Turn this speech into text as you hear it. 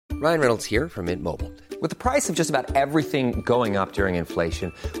Ryan Reynolds here from Mint Mobile. With the price of just about everything going up during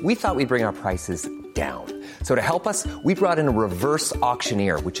inflation, we thought we'd bring our prices down. So to help us, we brought in a reverse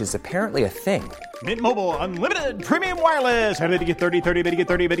auctioneer, which is apparently a thing. Mint Mobile Unlimited Premium Wireless. How to get 30, 30, bit to get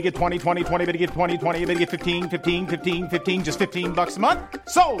 30, bit to get 20, 20, 20, bit to get 20, 20, bit to get 15, 15, 15, 15, just $15 a month?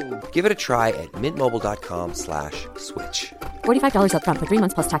 Sold! Give it a try at mintmobile.com/switch. $45 up front for 3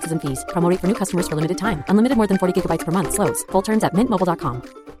 months plus taxes and fees. Promo rate for new customers for limited time. Unlimited more than 40 gigabytes per month. Slows full terms at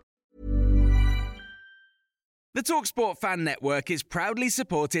mintmobile.com. The TalkSport Fan Network is proudly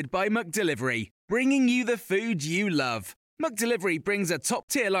supported by McDelivery, bringing you the food you love. McDelivery brings a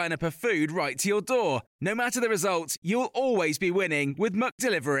top-tier lineup of food right to your door. No matter the result, you'll always be winning with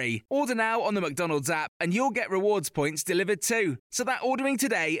McDelivery. Order now on the McDonald's app and you'll get rewards points delivered too. So that ordering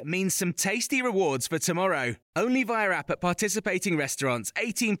today means some tasty rewards for tomorrow. Only via app at participating restaurants.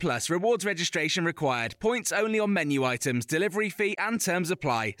 18 plus rewards registration required. Points only on menu items, delivery fee and terms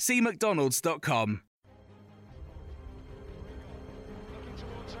apply. See mcdonalds.com.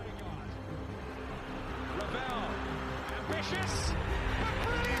 Ambitious, but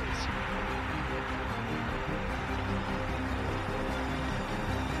brilliant!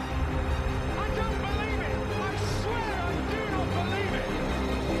 I don't believe it! I swear I do not believe it!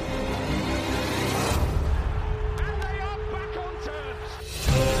 And they are back on terms!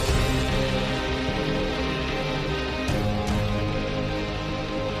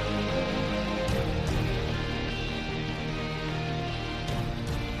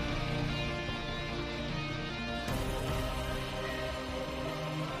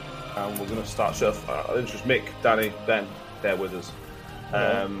 And we're going to start straight off. I'll introduce Mick, Danny, Ben. They're with us.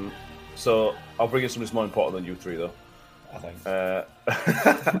 So I'll bring in somebody more important than you three, though. I think.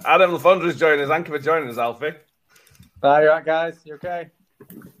 Adam LaFondra is joining us. Thank you for joining us, Alfie. Hi, you right, guys? You okay?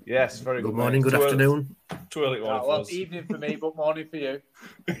 Yes, very good. Good morning, good Too afternoon. Too early morning for us. Evening for me, but morning for you.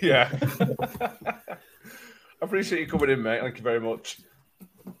 Yeah. I appreciate you coming in, mate. Thank you very much.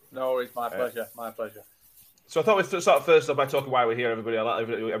 No worries, my pleasure. My pleasure. So I thought we'd start first off by talking why we're here, everybody. I like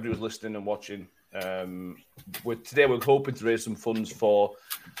everybody who's listening and watching. Today we're hoping to raise some funds for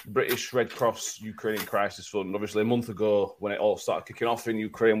British Red Cross Ukrainian Crisis Fund. Obviously, a month ago, when it all started kicking off in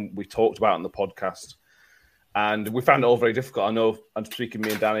Ukraine, we talked about it on the podcast. And we found it all very difficult. I know, and speaking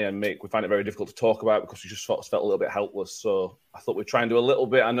me and Danny and Mick, we find it very difficult to talk about because we just felt a little bit helpless. So I thought we'd try and do a little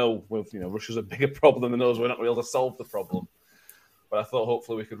bit. I know Russia's a bigger problem than us. We're not able to solve the problem. But I thought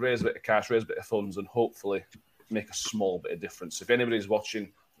hopefully we could raise a bit of cash, raise a bit of funds, and hopefully make a small bit of difference. If anybody's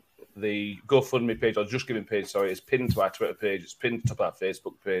watching, the GoFundMe page, or Just Giving page, sorry, is pinned to our Twitter page. It's pinned to our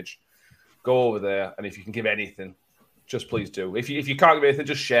Facebook page. Go over there, and if you can give anything, just please do. If you can't give anything,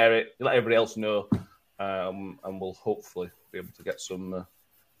 just share it. Let everybody else know, and we'll hopefully be able to get some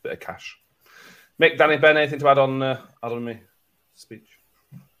bit of cash. Mick, Danny, Ben, anything to add on my speech?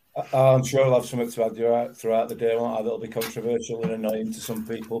 I'm sure I'll have something to add throughout the day. It'll be controversial and annoying to some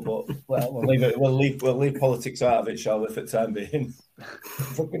people, but we'll leave it. We'll leave politics out of it, shall we, for the time being?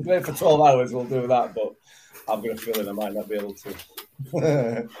 If we can do it for 12 hours, we'll do that. But I've got a feeling I might not be able to.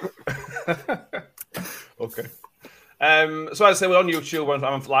 Okay. So as I say, we're on YouTube.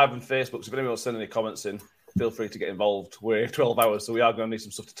 I'm live on Facebook. So if anyone wants to send any comments in, feel free to get involved. We're 12 hours, so we are going to need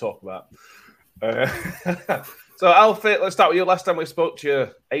some stuff to talk about. So, Alfie, let's start with you. Last time we spoke to you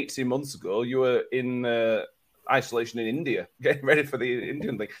 18 months ago, you were in isolation in India, getting ready for the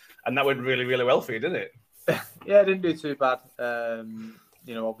Indian thing. And that went really, really well for you, didn't it? Yeah, I didn't do too bad.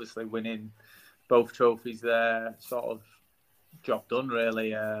 Obviously winning both trophies there, sort of job done,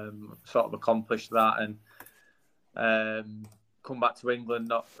 really. Sort of accomplished that and come back to England,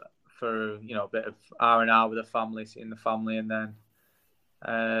 not for, a bit of R&R with the family, seeing the family, and then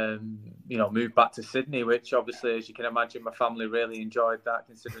moved back to Sydney, which obviously, as you can imagine, my family really enjoyed that,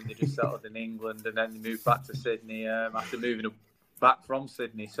 considering they just settled in England and then they moved back to Sydney after moving back from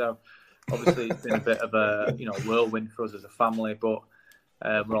Sydney. So obviously it's been a bit of a whirlwind for us as a family, but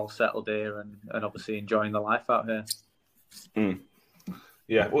we're all settled here and obviously enjoying the life out here.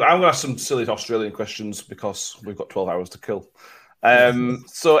 Yeah, well, I'm going to ask some silly Australian questions because we've got 12 hours to kill.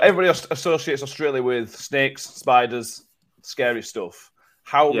 So everybody associates Australia with snakes, spiders, scary stuff.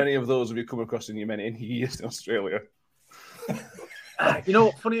 How many of those have you come across in your many years in Australia?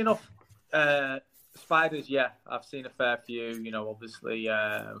 Funny enough, spiders, I've seen a fair few. Obviously,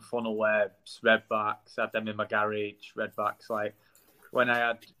 funnel webs, redbacks. I had them in my garage. Redbacks, like when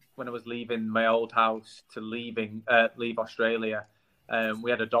I was leaving my old house to leave Australia.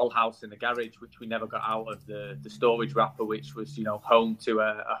 We had a dollhouse in the garage, which we never got out of the storage wrapper, which was, home to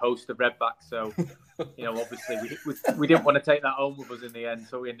a host of redbacks. So, obviously we didn't want to take that home with us in the end.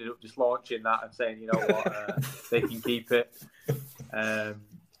 So we ended up just launching that and saying, they can keep it.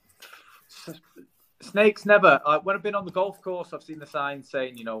 Snakes never. When I've been on the golf course, I've seen the sign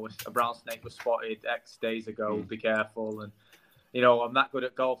saying, a brown snake was spotted X days ago. Be careful. And I'm that good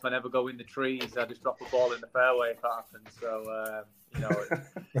at golf. I never go in the trees. I just drop a ball in the fairway if that happens. So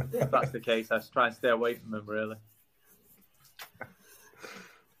if that's the case, I just try and stay away from them. Really.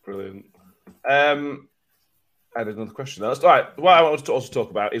 Brilliant. I had another question. All right. What I wanted to also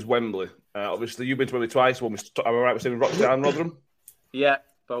talk about is Wembley. Obviously, you've been to Wembley twice. Am I right with saying Rochdale and Rotherham? Yeah,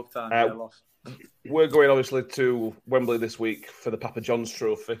 both times I lost. We're going obviously to Wembley this week for the Papa John's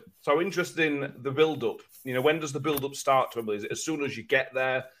Trophy. So interested in the build-up. When does the build-up start to Wembley? Is it as soon as you get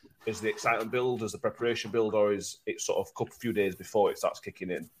there? Is the excitement build? Is the preparation build? Or is it sort of a few days before it starts kicking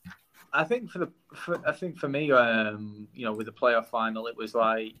in? I think for me, with the playoff final, it was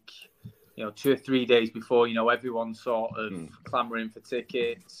like 2 or 3 days before. Everyone sort of clamouring for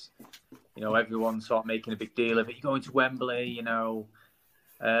tickets. Everyone sort of making a big deal of it. You're going to Wembley,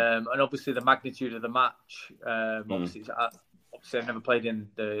 and obviously the magnitude of the match. Obviously, I've never played in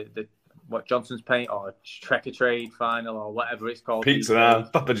the Johnson's Paint or Trek or Trade final or whatever it's called. Pizza now,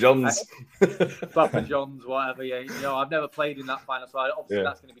 Papa John's. Papa John's, whatever. Yeah, I've never played in that final, so obviously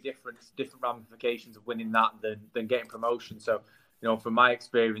that's going to be different. Different ramifications of winning that than getting promotion. So, from my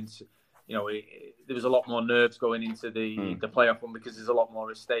experience, there was a lot more nerves going into the playoff one because there's a lot more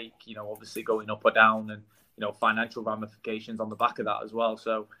at stake. Obviously going up or down and financial ramifications on the back of that as well.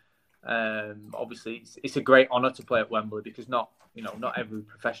 So obviously it's a great honour to play at Wembley because not every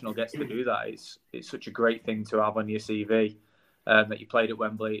professional gets to do that. It's such a great thing to have on your CV that you played at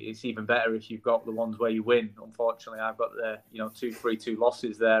Wembley. It's even better if you've got the ones where you win. Unfortunately, I've got the 2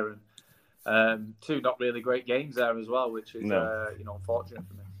 losses there and 2 not really great games there as well, which is unfortunate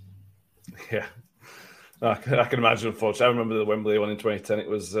for me. Yeah, I can imagine. Unfortunately, I remember the Wembley one in 2010. It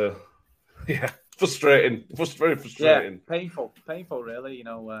was frustrating. Very frustrating. Yeah, painful. Really,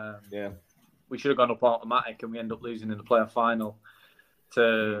 we should have gone up automatic, and we end up losing in the playoff final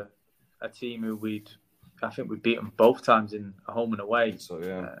to a team who I think we beat them both times in a home and away. So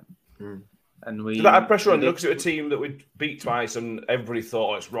yeah. And we did that have pressure on you because it was a team that we'd beat twice, and everybody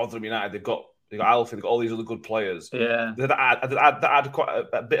thought it's Rotherham United. They've got Alfie, they've got all these other good players. Yeah, that add quite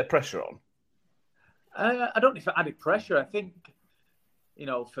a bit of pressure on. I don't know if it added pressure. I think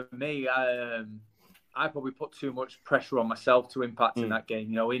for me, I probably put too much pressure on myself to impact in that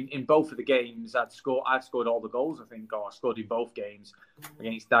game. In both of the games, I'd scored all the goals. I think, I scored in both games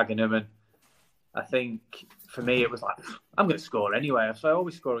against Dagenham, and I think for me it was like I'm going to score anyway. So I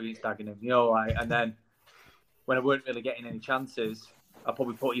always score against Dagenham, and then when I weren't really getting any chances, I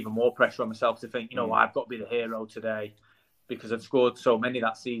probably put even more pressure on myself to think, I've got to be the hero today because I've scored so many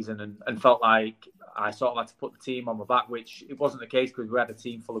that season and felt like I sort of had to put the team on my back, which it wasn't the case because we had a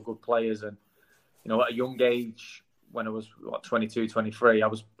team full of good players. And, at a young age, when I was 22, 23, I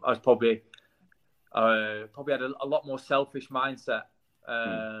was probably had a lot more selfish mindset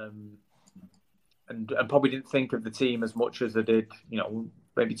and probably didn't think of the team as much as I did,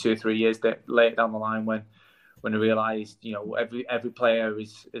 maybe 2 or 3 years later down the line when I realised, every player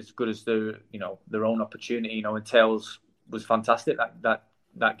is as good as their own opportunity, and Tails was fantastic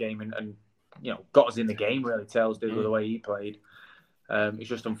that game and got us in the game really. Tails did with the way he played. It's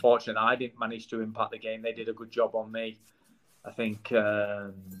just unfortunate that I didn't manage to impact the game. They did a good job on me. I think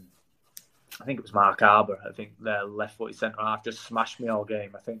it was Mark Arbor. I think their left-footed centre half just smashed me all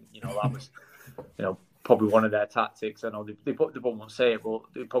game. I think that was probably one of their tactics. I know they won't say it, but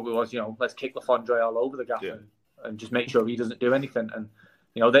it probably was let's kick Lafondre all over the gap and just make sure he doesn't do anything. And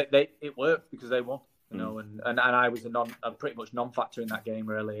it worked because they won. And I was a pretty much non-factor in that game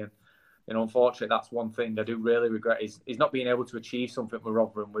really. And unfortunately, that's one thing I do really regret is not being able to achieve something with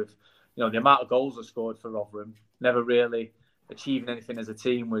Rotherham. With the amount of goals I scored for Rotherham, never really achieving anything as a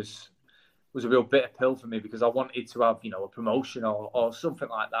team was a real bitter pill for me because I wanted to have a promotion or something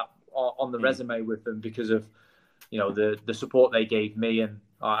like that on the resume with them because of the support they gave me, and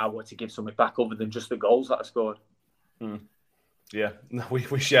I wanted to give something back other than just the goals that I scored. Yeah,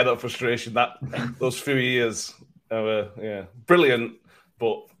 we share that frustration. Those few years, brilliant,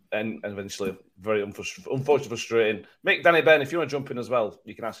 but and eventually very unfortunately frustrating. Mick, Danny, Ben, if you want to jump in as well,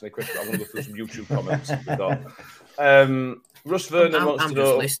 you can ask any questions. I'm going to go through some YouTube comments we've got. Russ Vernon wants to know. I'm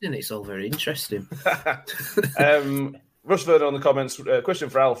just listening. It's all very interesting. Russ Vernon on the comments. Question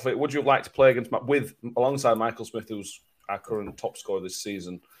for Alf: would you have liked to play alongside Michael Smith, who's our current top scorer this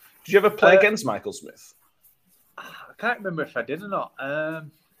season? Did you ever play against Michael Smith? I can't remember if I did or not.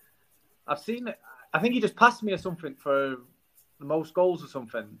 I've seen it. I think he just passed me or something for the most goals or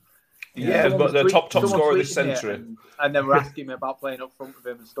something. Yeah, but the top scorer this century. And then we're asking me about playing up front with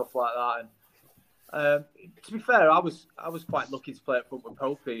him and stuff like that. To be fair, I was quite lucky to play up front with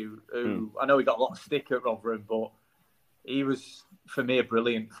Popey, who I know he got a lot of stick at Rotherham, but he was for me a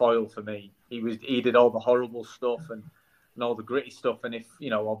brilliant foil for me. He did all the horrible stuff and all the gritty stuff, and if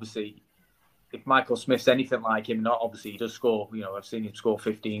obviously if Michael Smith's anything like him, not obviously he does score. I've seen him score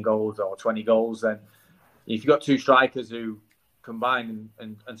 15 goals or 20 goals. Then if you've got two strikers who combine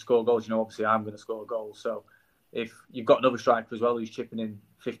and score goals, obviously I'm going to score a goal. So if you've got another striker as well who's chipping in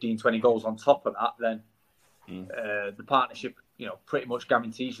 15, 20 goals on top of that, then the partnership, pretty much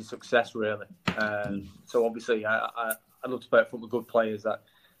guarantees your success, really. So obviously, I love to play up front with good players. That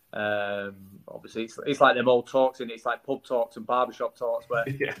obviously it's like them old talks, and it's like pub talks and barbershop talks. Where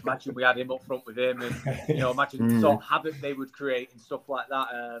imagine we had him up front with him, and imagine the sort of havoc they would create and stuff like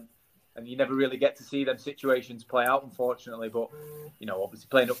that. And you never really get to see them situations play out, unfortunately. But obviously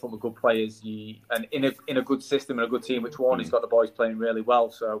playing up front with good players, and in a good system and a good team, which Warney's got the boys playing really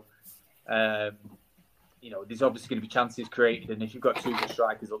well. So, there's obviously going to be chances created, and if you've got two good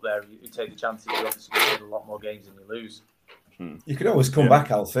strikers up there, you take the chances. You're obviously going to win a lot more games than you lose. You can always come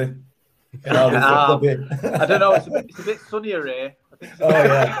back, Alfie. I don't know. It's a bit sunnier here. I think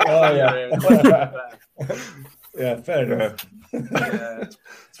yeah, fair enough.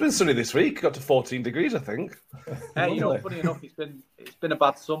 It's been sunny this week. Got to 14 degrees, I think. Funny enough, it's been a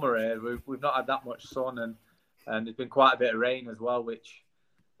bad summer here. We've not had that much sun, and there's been quite a bit of rain as well, which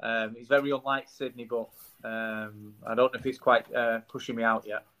is very unlike Sydney. But I don't know if it's quite pushing me out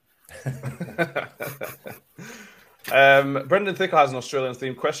yet. Brendan Thickle has an Australian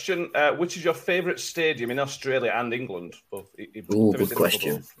themed question. Which is your favourite stadium in Australia and England? Good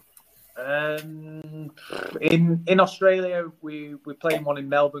question. In Australia, we play in one in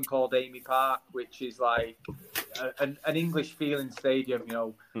Melbourne called Amy Park, which is like an English feeling stadium.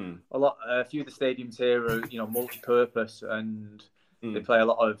 A few of the stadiums here are multi-purpose, and they play a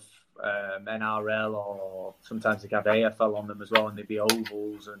lot of NRL, or sometimes they have AFL on them as well, and they'd be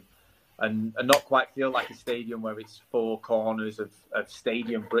ovals and not quite feel like a stadium where it's four corners of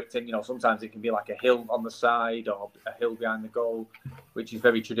stadium bricked in. Sometimes it can be like a hill on the side or a hill behind the goal, which is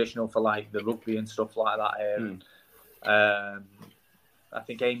very traditional for like the rugby and stuff like that here. I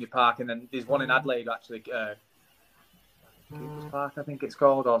think Amy Park, and then there's one in Adelaide actually, Cooper's Park, I think it's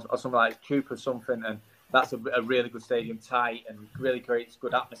called, or something like Cooper something, and that's a really good stadium, tight, and really creates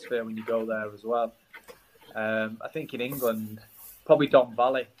good atmosphere when you go there as well. I think in England, probably Don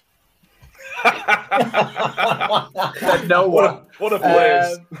Valley. No one. What a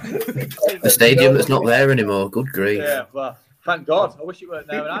place! A stadium that's not there anymore. Good grief! Yeah, well, thank God. I wish it weren't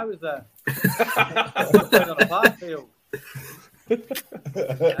there when I was there. Playing on a park field.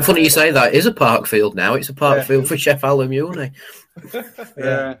 Funny you say that. It is a park field now. It's a park field for Chef Alum Uni.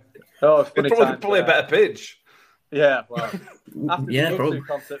 Yeah. Oh, it's funny. Probably a better pitch. Yeah. Well, after the probably.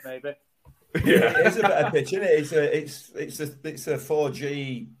 concert, maybe. Yeah, it is a better pitch, isn't it? It's a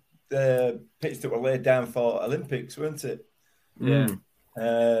 4G. Pitch that were laid down for Olympics, weren't it? Yeah.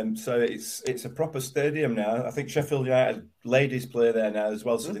 So it's a proper stadium now. I think Sheffield United ladies play there now as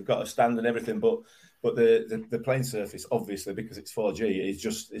well, so they've got a stand and everything. But the playing surface, obviously, because it's 4G,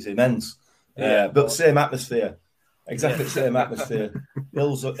 is immense. But same atmosphere, exactly the same atmosphere.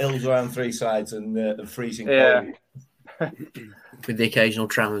 Hills around three sides and freezing cold. With the occasional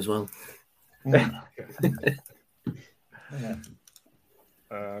tram as well.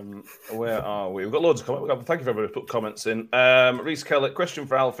 Where are we? We've got loads of comments. Thank you for everybody who put comments in. Reese Kellett, question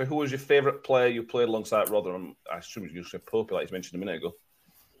for Alfie. Who was your favourite player you played alongside Rotherham? I assume you said Popey, like you mentioned a minute ago.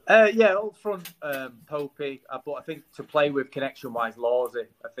 Up front, Popey. But I think to play with connection-wise, Lawsy.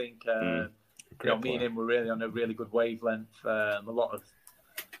 I think me and him were really on a really good wavelength. A lot of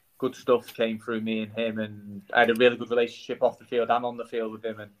good stuff came through me and him, and I had a really good relationship off the field and on the field with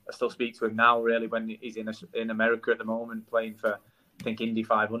him. And I still speak to him now, really, when he's in America at the moment, playing for, I think, Indy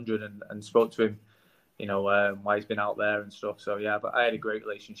 500, and spoke to him, why he's been out there and stuff. So, yeah, but I had a great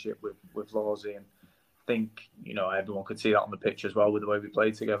relationship with Lawsy, and I think, everyone could see that on the pitch as well with the way we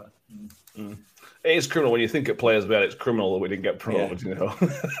played together. It is criminal when you think of players well. It's criminal that we didn't get promoted, Nick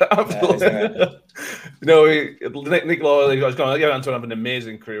Law, he's gone on to have an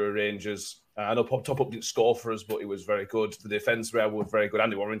amazing career at Rangers. I know Top Up didn't score for us, but he was very good. The defence were very good.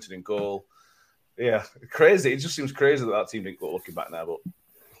 Andy Warrington in goal. Yeah, crazy. It just seems crazy that team didn't go looking back now.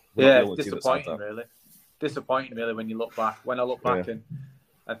 But disappointing, really. Disappointing, really, when you look back. When I look back, and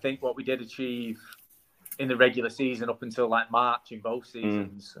I think what we did achieve in the regular season up until like March in both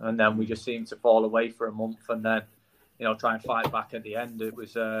seasons, and then we just seemed to fall away for a month, and then try and fight back at the end. It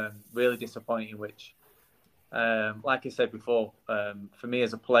was really disappointing. Which, like I said before, for me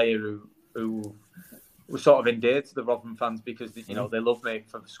as a player who was sort of endeared to the Rotherham fans because they love me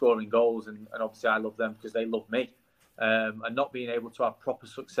for scoring goals, and obviously I love them because they love me. And not being able to have proper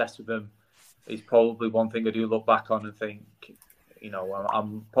success with them is probably one thing I do look back on and think,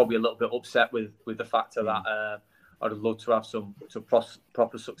 I'm probably a little bit upset with the fact of that. I'd have loved to have some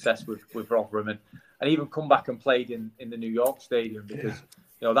proper success with Rotherham and even come back and played in the New York Stadium because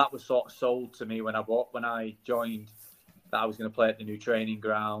that was sort of sold to me when I joined, that I was going to play at the new training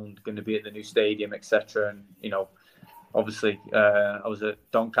ground, going to be at the new stadium, etc. And obviously I was at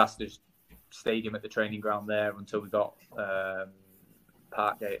Doncaster's stadium at the training ground there until we got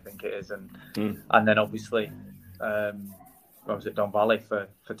Parkgate, I think it is, and then obviously I was at Don Valley for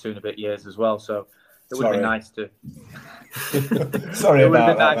 2 and a bit years as well. So it would have been nice to. Sorry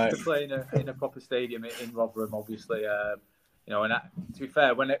about that, nice to play in a proper stadium in Rotherham, obviously. And to be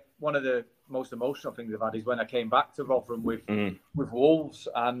fair, one of the most emotional things I've had is when I came back to Rotherham with Wolves,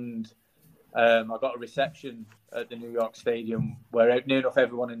 and I got a reception at the New York Stadium where near enough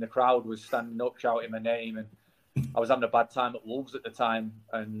everyone in the crowd was standing up shouting my name, and I was having a bad time at Wolves at the time,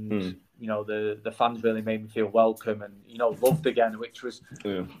 and the fans really made me feel welcome and loved again, which was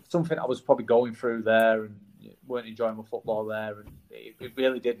something I was probably going through there and weren't enjoying my football there, and it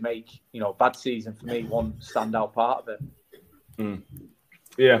really did make bad season for me one standout part of it.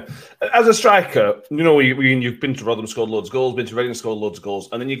 Yeah, as a striker, you've been to Rotherham, scored loads of goals, been to Reading, scored loads of goals,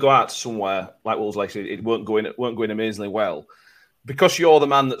 and then you go out to somewhere like Wolves, like it weren't going amazingly well. Because you're the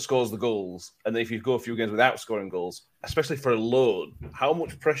man that scores the goals, and then if you go a few games without scoring goals, especially for a loan, how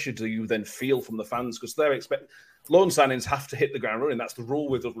much pressure do you then feel from the fans? Because loan signings have to hit the ground running. That's the rule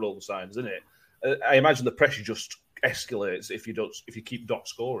with loan signings, isn't it? I imagine the pressure just escalates if you keep not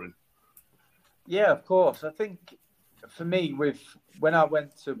scoring. Yeah, of course. I think for me, when I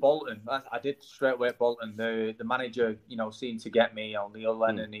went to Bolton, I did straight away at Bolton. The manager, seemed to get me on Neil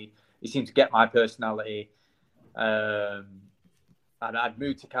Lennon. He seemed to get my personality. And I'd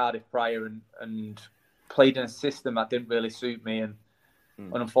moved to Cardiff prior and played in a system that didn't really suit me. And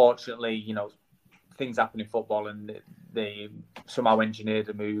unfortunately, things happen in football, and they somehow engineered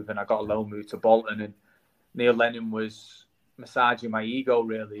a move, and I got a loan move to Bolton. And Neil Lennon was massaging my ego,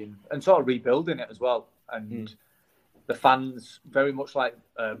 really, and sort of rebuilding it as well. And the fans, very much like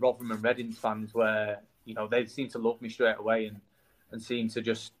Rotherham and Reading fans, where, they seem to love me straight away and seem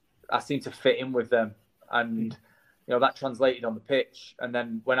to I seem to fit in with them. And that translated on the pitch. And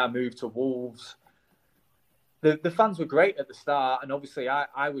then when I moved to Wolves, the fans were great at the start. And obviously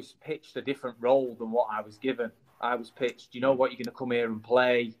I was pitched a different role than what I was given. I was pitched, you're going to come here and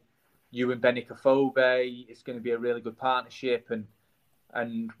play. You and Benik Afobe, it's going to be a really good partnership.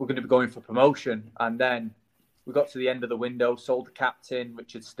 And we're going to be going for promotion. And then we got to the end of the window, sold the captain,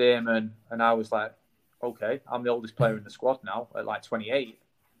 Richard Stearman. And I was like, okay, I'm the oldest player in the squad now at like 28.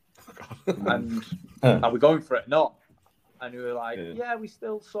 And are we going for it or not? And we were like, yeah, we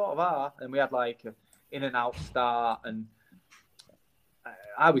still sort of are. And we had like an in and out start, and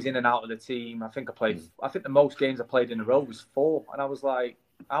I was in and out of the team. I think the most games I played in a row was 4. And I was like,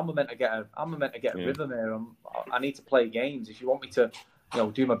 I'm meant to get a rhythm here. I need to play games. If you want me to,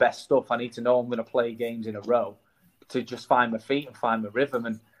 do my best stuff, I need to know I'm going to play games in a row to just find my feet and find my rhythm.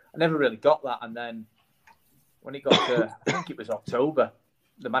 And I never really got that. And then when it got to, I think it was October,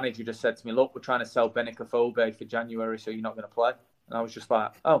 the manager just said to me, look, we're trying to sell Benik Afobe for January, so you're not going to play. And I was just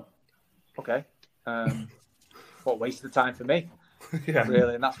like, oh, okay. What a waste of time for me,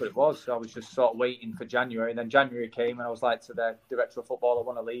 really. And that's what it was. So I was just sort of waiting for January. And then January came, and I was like to the director of football, I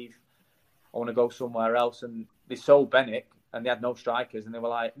want to leave. I want to go somewhere else. And they sold Benik, and they had no strikers. And they were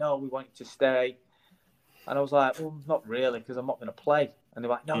like, no, we want you to stay. And I was like, well, not really, because I'm not going to play. And they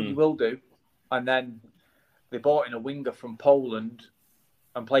were like, no, you will do. And then they bought in a winger from Poland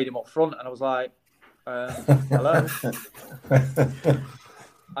and played him up front. And I was like, hello?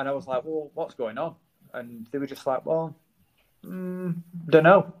 And I was like, well, what's going on? And they were just like, well, don't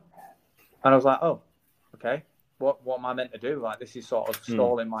know. And I was like, oh, okay. What am I meant to do? Like, this is sort of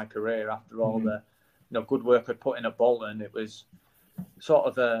stalling my career after all the good work I'd put in at Bolton. It was sort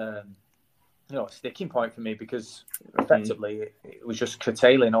of a sticking point for me, because effectively it was just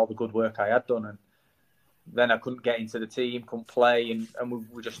curtailing all the good work I had done. And then I couldn't get into the team, couldn't play, and we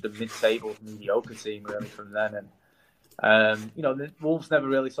were just a mid-table, mediocre team really from then. And the Wolves never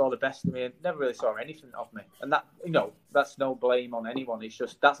really saw the best of me, and never really saw anything of me. And that, that's no blame on anyone. It's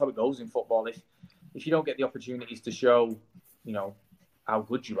just that's how it goes in football. If you don't get the opportunities to show, how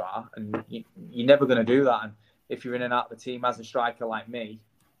good you are, and you're never going to do that. And if you're in and out of the team as a striker like me,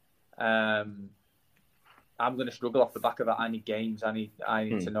 I'm going to struggle off the back of that. I need games. I need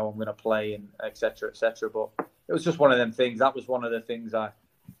to know I'm going to play, and et cetera, et cetera. But it was just one of them things. That was one of the things I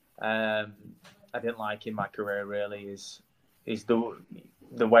I didn't like in my career really is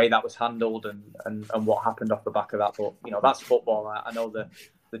the way that was handled and what happened off the back of that. But you know, that's football. I know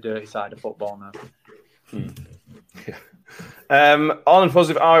the dirty side of football now. Yeah. On and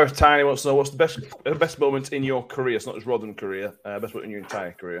positive, RF Tiny wants to know what's the best moment in your career. It's not just Rotherham career. Best moment in your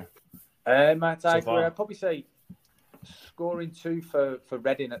entire career. My entire career, I'd probably say scoring 2 for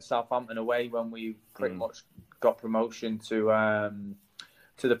Reading at Southampton away when we pretty much got promotion to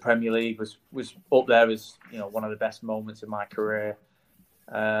the Premier League was up there as, you know, one of the best moments in my career.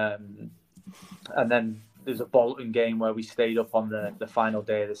 And then there's a Bolton game where we stayed up on the final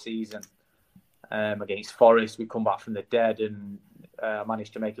day of the season against Forest. We come back from the dead and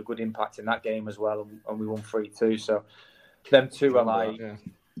managed to make a good impact in that game as well, and we won 3-2. So them two are like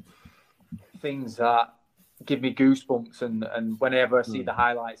things that give me goosebumps, and whenever I see the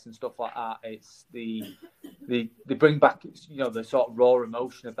highlights and stuff like that, it's they bring back, you know, the sort of raw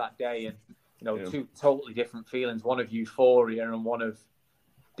emotion of that day, and you know, two totally different feelings, one of euphoria and one of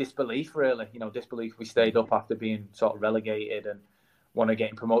disbelief, really. You know, disbelief we stayed up after being sort of relegated, and one of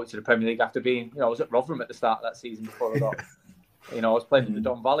getting promoted to the Premier League after being, you know, I was at Rotherham at the start of that season before I got, you know, I was playing in the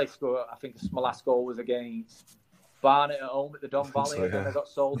Don Valley score. I think my last goal was against Barnet at home at the Don Valley, and then I got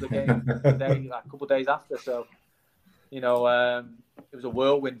sold again a couple of days after. So, you know, it was a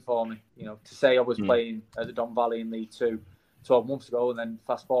whirlwind for me. You know, to say I was playing at the Don Valley in League 2 12 months ago, and then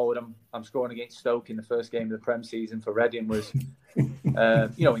fast forward, I'm scoring against Stoke in the first game of the Prem season for Reading was, you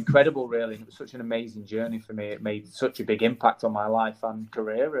know, incredible, really. It was such an amazing journey for me. It made such a big impact on my life and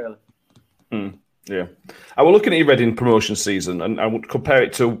career, really. Yeah. I was looking at your Reading promotion season, and I would compare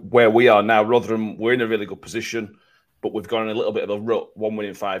it to where we are now. Rotherham, we're in a really good position, but we've gone in a little bit of a rut, 1 win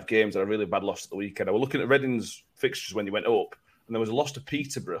in 5 games, and a really bad loss at the weekend. I was looking at Reading's fixtures when you went up, and there was a loss to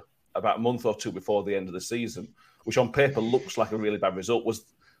Peterborough about a month or two before the end of the season, which on paper looks like a really bad result.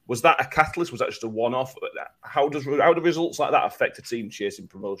 Was that a catalyst? Was that just a one-off? How do results like that affect a team chasing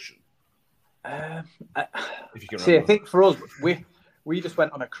promotion? I think for us, we just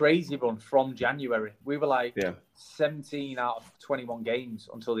went on a crazy run from January. We were like 17 out of 21 games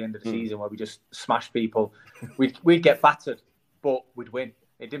until the end of the season, where we just smashed people. We'd get battered, but we'd win.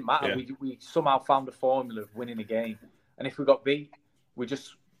 It didn't matter. Yeah. We somehow found a formula of winning a game. And if we got beat, we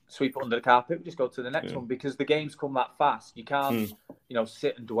just sweep it under the carpet. We just go to the next one, because the games come that fast. You can't, you know,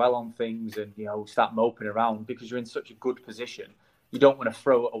 sit and dwell on things and, you know, start moping around, because you're in such a good position. You don't want to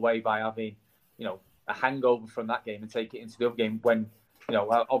throw it away by having, you know, a hangover from that game and take it into the other game when, you know,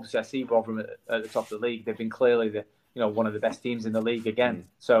 obviously I see Rotherham at the top of the league. They've been clearly one of the best teams in the league again.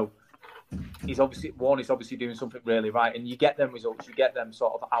 So he's obviously doing something really right. And you get them results, you get them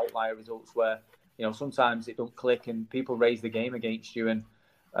sort of outlier results where, you know, sometimes it don't click and people raise the game against you, and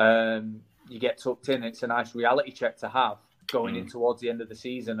you get tucked in. It's a nice reality check to have going in towards the end of the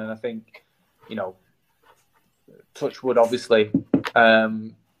season. And I think, you know, touch wood, obviously,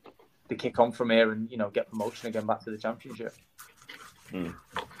 they kick on from here and, you know, get promotion again back to the Championship.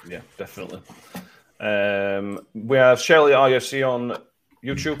 Yeah, definitely. We have Shelley RFC on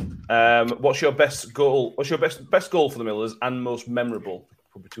YouTube. What's your best goal? What's your best goal for the Millers and most memorable?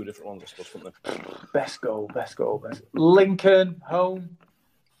 Probably 2 different ones, I suppose, couldn't there? Best goal. Lincoln home.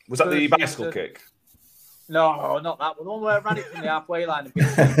 Was that the bicycle kick? No, not that one. The one where I ran it from the halfway line and beat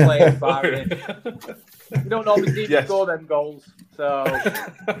the players far in. You don't normally see me score them goals. So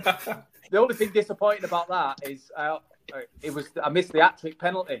the only thing disappointing about that is I missed the hat-trick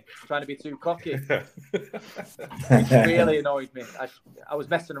penalty, trying to be too cocky. Which really annoyed me. I was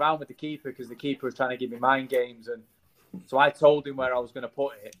messing around with the keeper because the keeper was trying to give me mind games, and so I told him where I was going to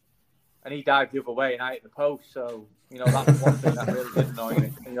put it, and he dived the other way and I hit the post. So, you know, that was one thing that really did annoy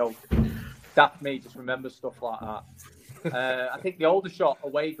me. You know, daft me just remember stuff like that. I think the Aldershot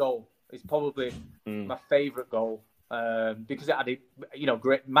away goal is probably my favourite goal, because it had, you know,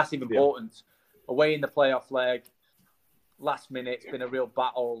 great, massive importance. Away in the playoff leg, last minute, it's been a real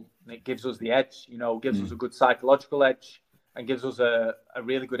battle, and it gives us the edge, you know, gives us a good psychological edge, and gives us a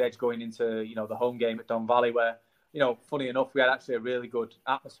really good edge going into, you know, the home game at Don Valley, where, you know, funny enough, we had actually a really good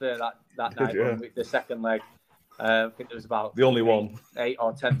atmosphere that night with the second leg. I think there was about the only one 8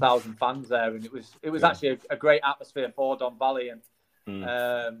 or 10,000 fans there, and it was actually a great atmosphere for Don Valley, and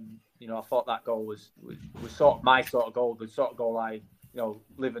you know, I thought that goal was sort of my sort of goal, the sort of goal I, you know,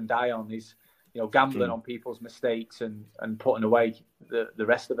 live and die on, is, you know, gambling on people's mistakes and putting away the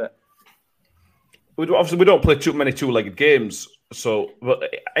rest of it. Obviously, we don't play too many two-legged games. So, but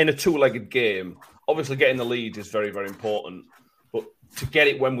in a two-legged game, obviously getting the lead is very, very important. But to get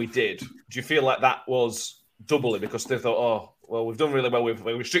it when we did, do you feel like that was doubly because they thought, oh, well, we've done really well. We've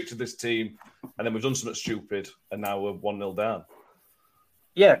restricted this team, and then we've done something stupid, and now we're 1-0 down?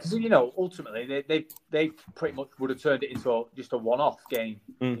 Yeah, because ultimately they pretty much would have turned it into just a one-off game.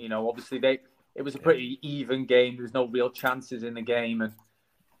 Obviously it was a pretty even game. There was no real chances in the game, and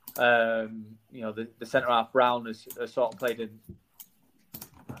the centre half Brown has sort of played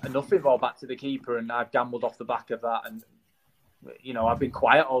a nothing ball back to the keeper, and I've gambled off the back of that, and I've been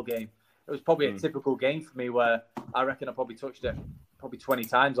quiet all game. It was probably a typical game for me where I reckon I probably touched it 20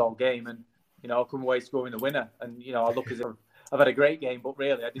 times all game, and I come away scoring the winner, and I look as if I've had a great game, but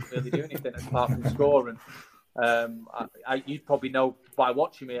really I didn't really do anything apart from score. And you'd probably know by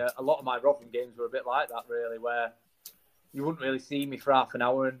watching me, a lot of my Rotherham games were a bit like that, really, where you wouldn't really see me for half an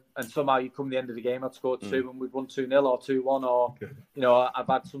hour, and somehow you come the end of the game, I'd scored 2 and we'd won 2-0 or 2-1, or I've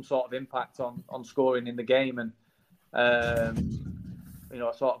had some sort of impact on scoring in the game, and I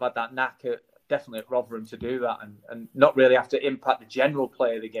sort of had that knack definitely at Rotherham to do that, and not really have to impact the general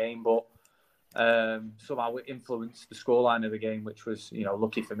play of the game, but somehow it influenced the scoreline of the game, which was,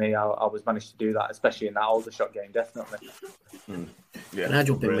 lucky for me. I was managed to do that, especially in that Aldershot game, definitely. Yeah. Can I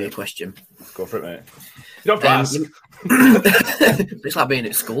jump in with a question? Go for it, mate. You don't have to ask. It's like being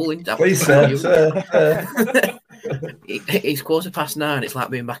at school, isn't it? Please, sir. It's 9:15. It's like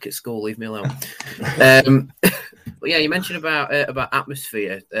being back at school. Leave me alone. But yeah, you mentioned about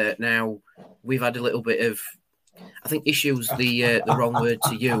atmosphere. Now we've had a little bit of, I think issues the wrong word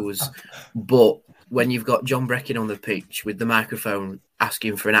to use, but when you've got John Breckin on the pitch with the microphone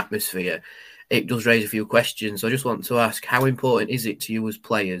asking for an atmosphere, it does raise a few questions. So I just want to ask, how important is it to you as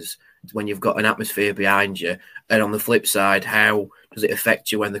players when you've got an atmosphere behind you? And on the flip side, how does it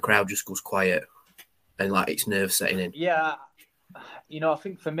affect you when the crowd just goes quiet and like it's nerves setting in? Yeah, I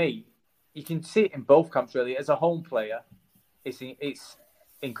think for me, you can see it in both camps really. As a home player, it's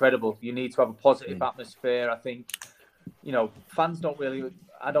incredible. You need to have a positive atmosphere. I think, fans don't really,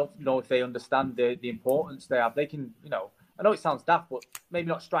 I don't know if they understand the importance they have. They can, I know it sounds daft, but maybe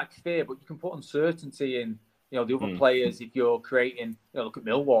not strike fear, but you can put uncertainty in, the other players if you're creating, look at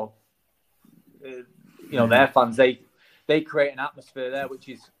Millwall. Their fans, they create an atmosphere there, which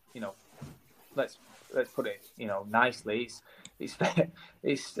is, let's put it, nicely. It's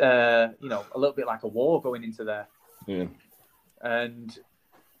a little bit like a war going into there. Yeah. And,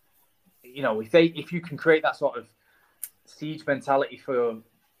 if you can create that sort of siege mentality for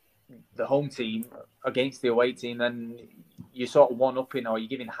the home team against the away team, then you're sort of one-upping, or you're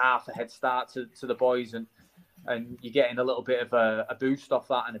giving half a head start to the boys, and you're getting a little bit of a boost off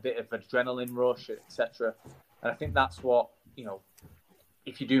that and a bit of adrenaline rush, etc. And I think that's what,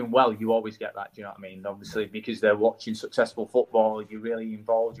 if you're doing well, you always get that. Do you know what I mean? Obviously, because they're watching successful football, you're really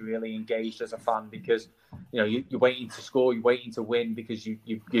involved, you're really engaged as a fan, because you're waiting to score, you're waiting to win, because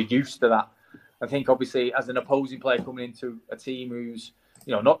you're used to that. I think obviously as an opposing player coming into a team who's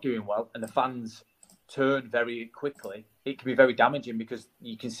not doing well, and the fans turn very quickly, it can be very damaging, because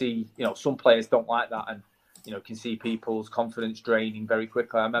you can see some players don't like that, and can see people's confidence draining very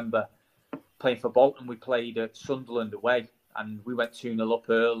quickly. I remember playing for Bolton, we played at Sunderland away, and we went 2-0 up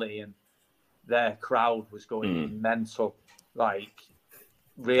early, and their crowd was going mental, like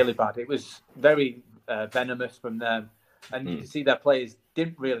really bad. It was very venomous from them, and you can see their players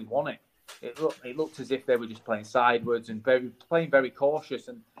didn't really want it. It looked as if they were just playing sideways and playing very cautious,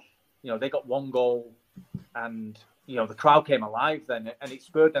 and they got 1 goal, and the crowd came alive then, and it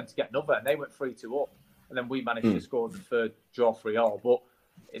spurred them to get another, and they went 3-2 up, and then we managed to score the third, draw 3-3. But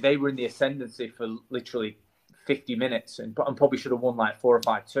they were in the ascendancy for literally 50 minutes, and probably should have won like 4 or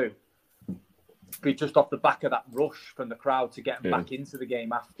 5-2. But just off the back of that rush from the crowd to get them back into the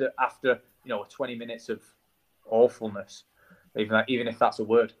game after 20 minutes of awfulness, even if that's a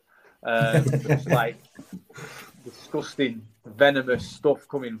word. Just like disgusting, venomous stuff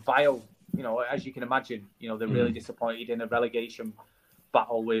coming, vile. As you can imagine, they're really disappointed in a relegation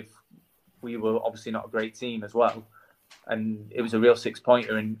battle with. We were obviously not a great team as well, and it was a real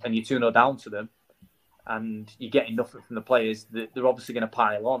 6-pointer, and you're 2-0 down to them, and you're getting nothing from the players. They're obviously going to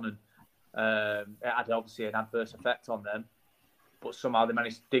pile on, and it had obviously an adverse effect on them. But somehow they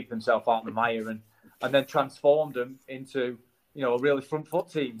managed to dig themselves out of the mire and then transformed them into a really front foot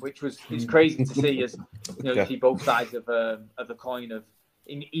team, which is crazy to see, as you see both sides of the coin of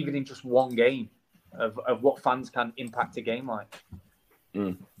even in just one game of what fans can impact a game like.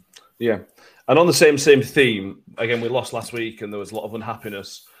 Yeah, and on the same theme, again, we lost last week, and there was a lot of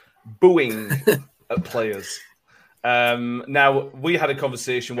unhappiness, booing at players. Now, we had a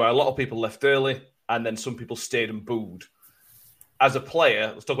conversation where a lot of people left early, and then some people stayed and booed. As a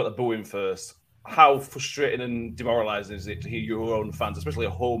player, let's talk about the booing first. How frustrating and demoralising is it to hear your own fans, especially a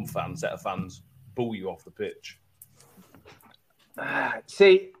home fan, set of fans, boo you off the pitch?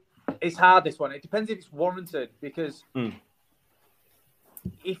 See, it's hard, this one. It depends if it's warranted, because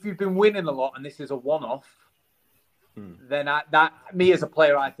if you've been winning a lot and this is a one-off, then me as a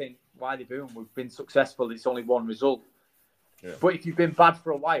player, I think, why are they booing? We've been successful. It's only one result. Yeah. But if you've been bad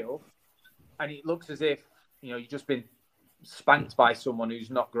for a while and it looks as if, you've just been spanked by someone who's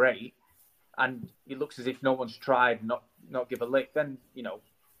not great and it looks as if no one's tried not give a lick, then, your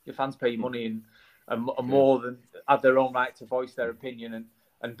fans pay money and more than have their own right to voice their opinion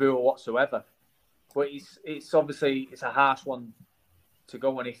and boo or whatsoever. But it's obviously it's a harsh one to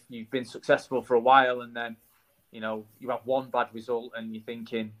go on if you've been successful for a while and then, you have one bad result and you're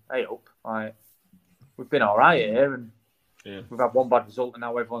thinking, hey, we've been all right here and we've had one bad result and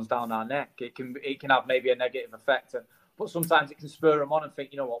now everyone's down our neck. It can have maybe a negative effect, but sometimes it can spur them on and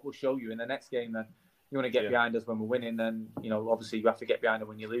think, we'll show you in the next game. Then you want to get behind us when we're winning, then obviously you have to get behind them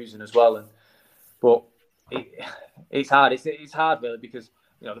when you're losing as well. But it's hard. It's hard really because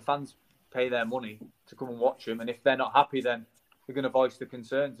the fans pay their money to come and watch them, and if they're not happy, then they're going to voice the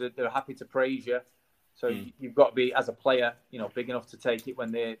concerns. They're happy to praise you. So you've got to be, as a player, big enough to take it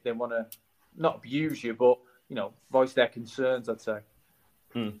when they want to not abuse you, but, voice their concerns, I'd say.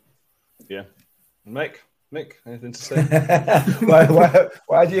 Yeah. Mick, anything to say?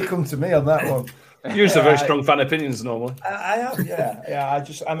 Why do you come to me on that one? You have very strong fan opinions normally. I have, yeah.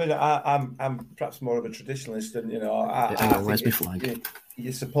 I'm perhaps more of a traditionalist, and where's my flag?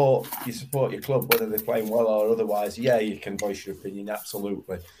 You support your club whether they're playing well or otherwise. Yeah, you can voice your opinion,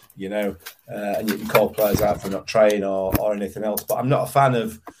 absolutely. And you can call players out for not trying or anything else. But I'm not a fan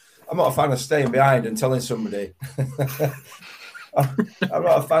of staying behind and telling somebody. I'm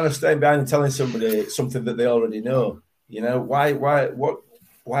not a fan of staying behind and telling somebody something that they already know.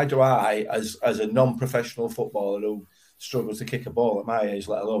 Why do I, as a non-professional footballer who struggles to kick a ball at my age,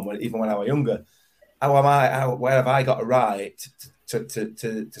 let alone even when I was younger, where have I got a right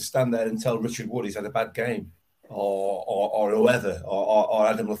to stand there and tell Richard Wood he's had a bad game, or whoever, or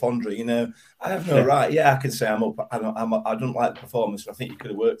Adam Lafondre? I have no right. Yeah, I can say I'm up. I don't like the performance. I think you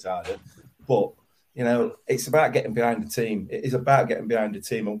could have worked harder, but it's about getting behind the team. It is about getting behind the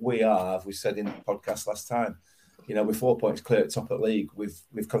team, and we are, as we said in the podcast last time. We're 4 points clear at top of the league.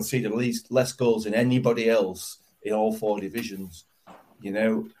 We've conceded less goals than anybody else in all 4 divisions.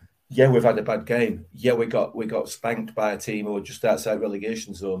 Yeah, we've had a bad game. Yeah, we got spanked by a team who were just outside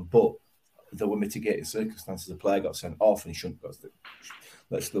relegation zone, but there were mitigating circumstances. The player got sent off, and he shouldn't have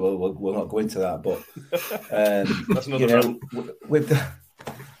got. We'll not go into that, but that's another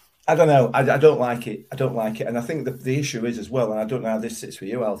I don't know. I don't like it. And I think the issue is as well, and I don't know how this sits with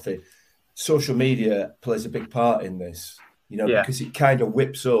you, Alfie. Social media plays a big part in this, because it kind of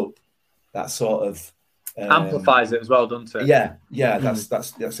whips up that sort of amplifies it as well, doesn't it? Yeah.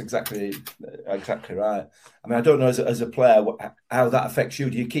 That's exactly right. I mean, I don't know as a player how that affects you.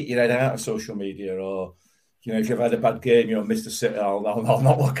 Do you keep your head out of social media, or if you've had a bad game, Mr. City, I'll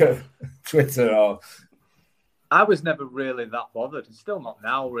not look at Twitter or. I was never really that bothered, and still not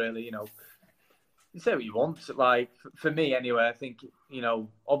now, really. You say what you want. Like, for me anyway, I think,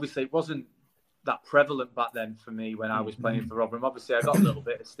 obviously it wasn't that prevalent back then for me when I was playing for Rotherham. Obviously, I got a little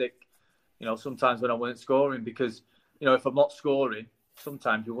bit of stick, sometimes when I weren't scoring because, if I'm not scoring,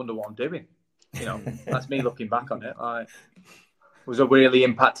 sometimes you wonder what I'm doing. That's me looking back on it. Was I really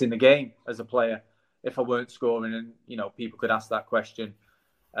impacting the game as a player if I weren't scoring? And, people could ask that question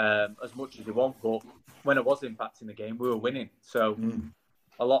as much as they want. But when I was impacting the game, we were winning. So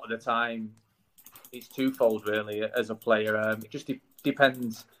a lot of the time, it's twofold, really, as a player. It just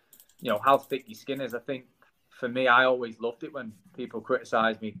depends, how thick your skin is. I think, for me, I always loved it when people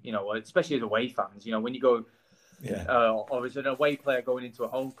criticise me, especially as away fans. When you go, or as an away player going into a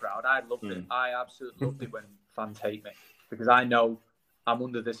home crowd, I loved it. I absolutely loved it when fans hate me because I know I'm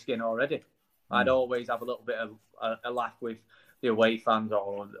under the skin already. I'd always have a little bit of a laugh with the away fans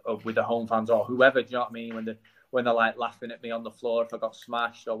or with the home fans or whoever, do you know what I mean? When they're like laughing at me on the floor if I got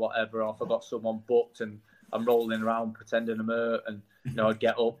smashed or whatever, or if I got someone booked and I'm rolling around pretending I'm hurt and, I'd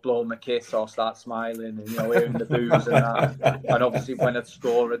get up, blow them a kiss or start smiling and, hearing the boos and that. And obviously when I'd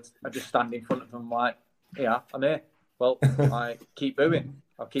score, I'd just stand in front of them like, yeah, I'm here. Well, I keep booing.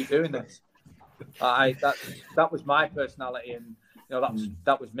 I'll keep doing this. That was my personality and,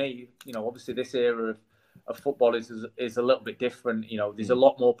 that was me. Obviously this era of football is a little bit different. There's a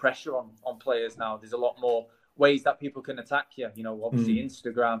lot more pressure on players now. There's a lot more ways that people can attack you. Obviously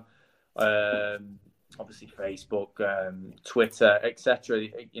Instagram, obviously Facebook, Twitter, etc.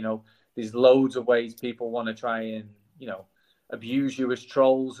 There's loads of ways people want to try and abuse you as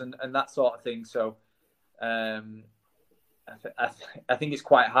trolls and that sort of thing. So I think it's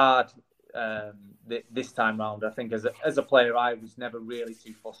quite hard this time round. I think as a player, I was never really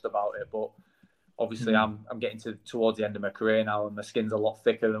too fussed about it, but obviously I'm getting towards the end of my career now, and my skin's a lot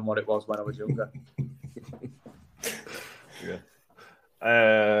thicker than what it was when I was younger. Yeah.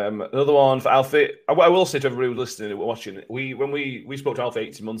 Another one for Alfie. I will say to everybody who's listening and watching, when we spoke to Alfie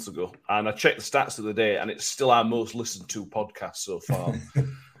 18 months ago, and I checked the stats of the day, and it's still our most listened to podcast so far.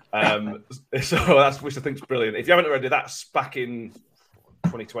 So that's, which I think is brilliant. If you haven't already, that's back in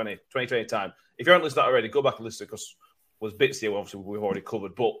 2020 time. If you haven't listened to that already, go back and listen, because there's bits here obviously we've already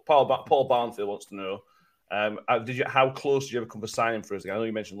covered. But Paul Barnfield wants to know, how close did you ever come to signing for us again? I know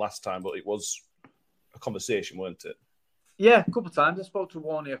you mentioned last time, but it was a conversation, weren't it? Yeah, a couple of times. I spoke to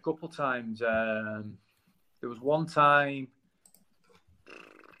Warney a couple of times. There was one time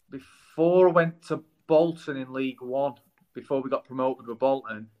before I went to Bolton in League One, before we got promoted with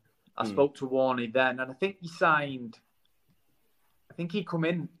Bolton. I spoke to Warney then, and I think he signed. I think he come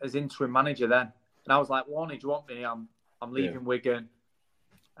in as interim manager then, and I was like, "Warney, do you want me? I'm leaving Wigan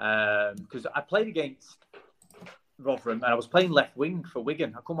because I played against Rotherham, and I was playing left wing for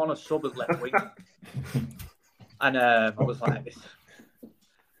Wigan. I come on a sub at left wing." And I was like,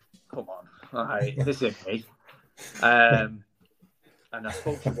 "Come on, right, this isn't me." And I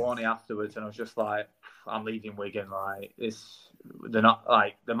spoke to Warney afterwards, and I was just like, "I'm leaving Wigan. Like they're not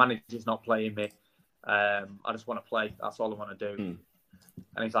like the manager's not playing me. I just want to play. That's all I want to do."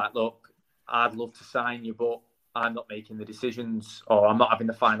 And he's like, "Look, I'd love to sign you, but I'm not making the decisions, or I'm not having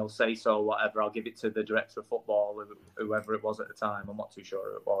the final say, so whatever. I'll give it to the director of football, whoever it was at the time. I'm not too sure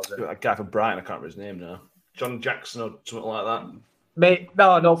who it was." A guy from Brighton, I can't remember his name now. John Jackson or something like that.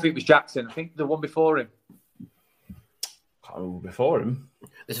 No, I don't think it was Jackson. I think the one before him. Can't remember before him.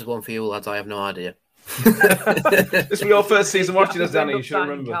 This is one for you, lads. I have no idea. This was your first season watching us, Danny. You should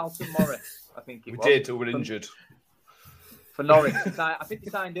remember. Carlton Morris, I think it was. We did, till we were injured. For Norwich. I think he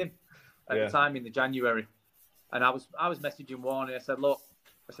signed him at the time in the January. And I was messaging Warney. I said, "Look,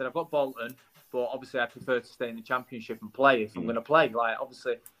 I've got Bolton, but obviously I prefer to stay in the Championship and play if I'm going to play. Like,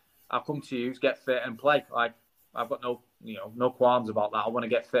 obviously, I'll come to you, get fit and play. Like, I've got no qualms about that. I want to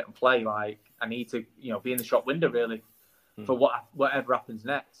get fit and play. Like, I need to, be in the shop window really for whatever happens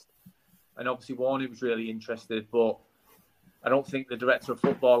next." And obviously Warney was really interested, but I don't think the director of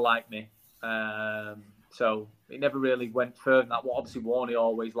football liked me. So it never really went further than that. Well, obviously Warney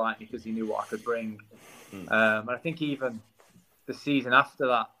always liked me because he knew what I could bring. And I think even the season after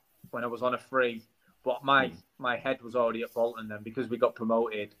that, when I was on a free, but my head was already at Bolton then because we got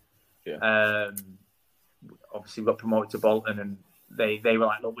promoted. Yeah. Obviously, we got promoted to Bolton, and they were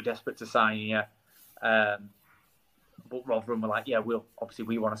like, "Look, we're desperate to sign you." But Rotherham were like, "Yeah, we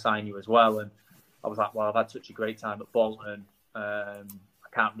want to sign you as well." And I was like, "Well, I've had such a great time at Bolton. I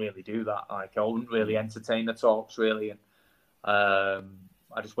can't really do that. Like, I wouldn't really entertain the talks really." And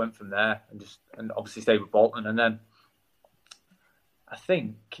I just went from there and obviously stayed with Bolton. And then I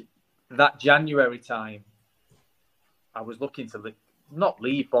think that January time, I was looking to not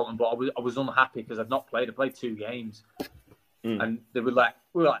leave Bolton, but I was unhappy because I'd not played. I played 2 games, and we were like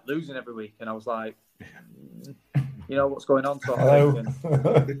losing every week, and I was like, what's going on? Sort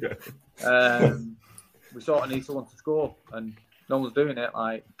of thing. And, we sort of need someone to score, and no one's doing it.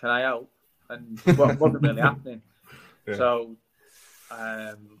 Like, can I help? And it wasn't really happening. Yeah. So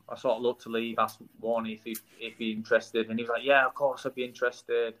I sort of looked to leave, asked Warney if he'd be interested, and he was like, "Yeah, of course I'd be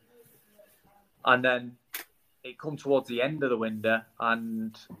interested." And then it come towards the end of the window,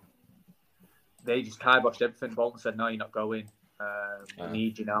 and they just kiboshed everything. Bolton said, "No, you're not going. We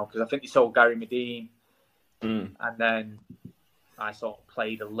need you now." Because I think they sold Gary Medine. And then I sort of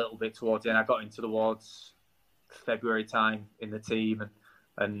played a little bit towards the end. I got into towards February time in the team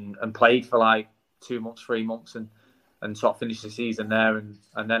and played for like 2 months, 3 months, and sort of finished the season there.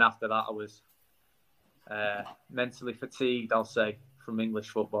 And then after that, I was mentally fatigued, I'll say, from English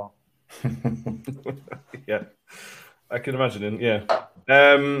football. Yeah, I can imagine. Yeah.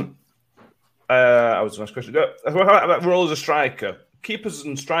 I was the next question. How about role as a striker? Keepers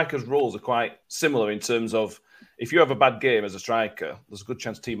and strikers' roles are quite similar in terms of if you have a bad game as a striker, there's a good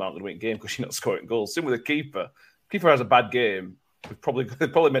chance the team aren't going to win the game because you're not scoring goals. Same with a keeper. Keeper has a bad game, they've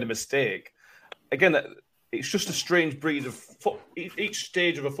probably made a mistake. Again, it's just a strange breed of each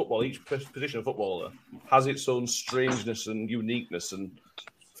stage of a football, each position of footballer has its own strangeness and uniqueness. And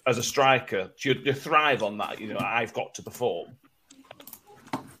as a striker, do you thrive on that? I've got to perform.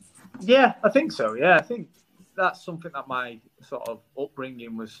 Yeah, I think so. Yeah, I think that's something that my sort of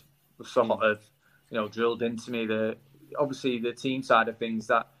upbringing was sort of, drilled into me. Obviously the team side of things,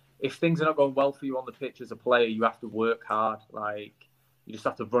 that if things are not going well for you on the pitch as a player, you have to work hard. Like, you just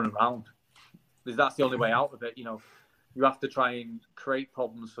have to run around. Because that's the only way out of it. You have to try and create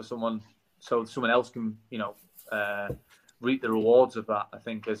problems for someone so someone else can, reap the rewards of that. I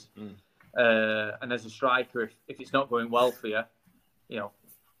think And as a striker, if it's not going well for you,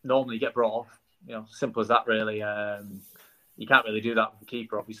 normally you get brought off. Simple as that, really. You can't really do that with the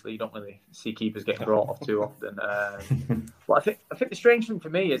keeper. Obviously, you don't really see keepers getting brought off too often. But I think the strange thing for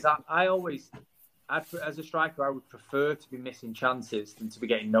me is that as a striker, I would prefer to be missing chances than to be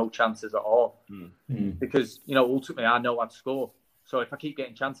getting no chances at all. Because ultimately, I know I'd score. So if I keep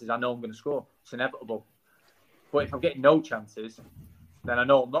getting chances, I know I'm going to score. It's inevitable. But if I'm getting no chances, then I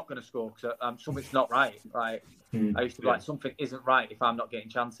know I'm not going to score because something's not right. Like I used to be like, something isn't right if I'm not getting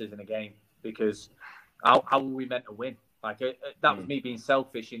chances in a game, because how are we meant to win? Like that was me being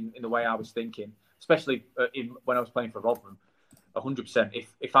selfish in the way I was thinking, especially when I was playing for Rotherham. 100%.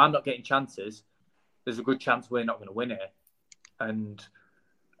 If I'm not getting chances, there's a good chance we're not going to win it. And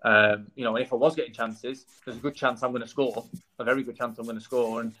if I was getting chances, there's a good chance I'm going to score. A very good chance I'm going to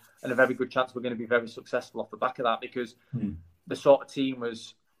score, and a very good chance we're going to be very successful off the back of that, because the sort of team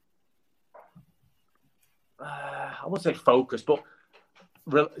was, I wouldn't say focused, but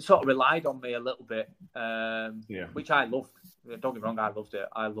sort of relied on me a little bit, which I loved. Don't get me wrong, I loved it.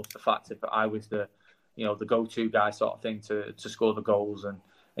 I loved the fact that I was the go-to guy sort of thing to score the goals and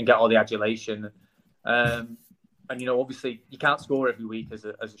get all the adulation. And obviously you can't score every week as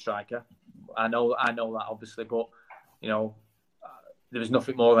a striker. I know that, obviously, but there was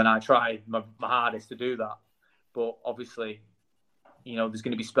nothing more than I tried my hardest to do that. But obviously, there's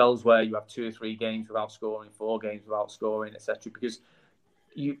going to be spells where you have 2 or 3 games without scoring, 4 games without scoring, etc. Because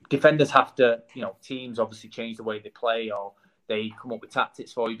defenders have to, teams obviously change the way they play, or they come up with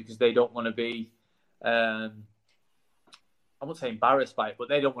tactics for you because they don't want to be, I won't say embarrassed by it, but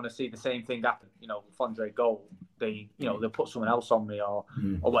they don't want to see the same thing happen. Fondre goal, they'll put someone else on me or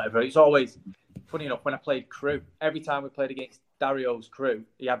whatever. It's always funny enough when I played Crewe. Every time we played against Dario's Crewe,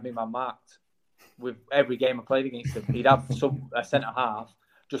 he had me man marked. With every game I played against him, he'd have a centre half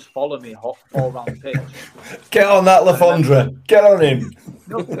just follow me all around the pitch. Get on that, Lafondra. Get on him.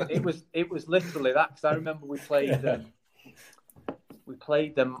 No, it was literally that, because I remember we played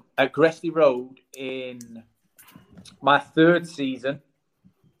them at Gresty Road in my 3rd season,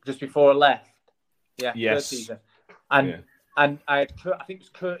 just before I left. Yeah, yes. 3rd season. And I think it was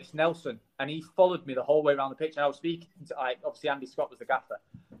Curtis Nelson, and he followed me the whole way around the pitch. And I was speaking to, obviously Andy Scott was the gaffer.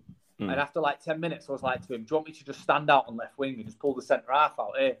 And after 10 minutes, I was like to him, do you want me to just stand out on left wing and just pull the centre half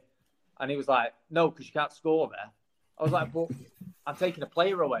out here? And he was like, no, because you can't score there. I was like, but I'm taking a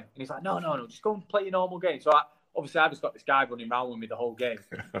player away. And he's like, no, just go and play your normal game. So I just got this guy running around with me the whole game.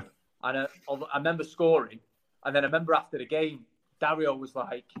 And I remember scoring. And then I remember after the game, Dario was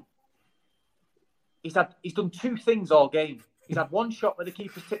like, he's done 2 things all game. He's had 1 shot where the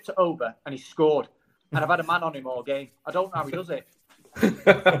keeper's tipped it over and he scored. And I've had a man on him all game. I don't know how he does it. And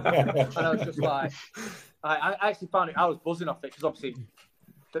I was just like, I actually found it, I was buzzing off it, because obviously,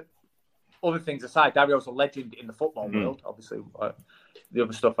 other things aside, Dario's a legend in the football world. Obviously, the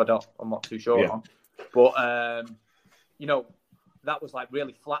other stuff I'm not too sure on. But, that was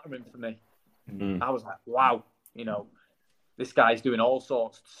really flattering for me. I was like, wow, this guy's doing all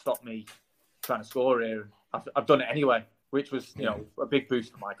sorts to stop me trying to score here. I've done it anyway, which was, a big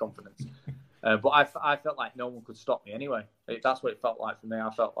boost for my confidence. But I felt like no one could stop me anyway. That's what it felt like for me. I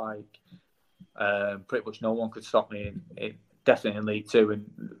felt like pretty much no one could stop me, definitely in League Two. And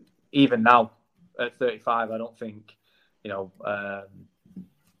even now, at 35, I don't think,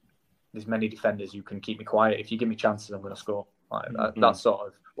 there's many defenders who can keep me quiet. If you give me chances, I'm going to score. That's sort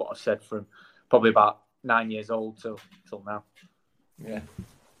of what I've said from probably about 9 years old till now. Yeah.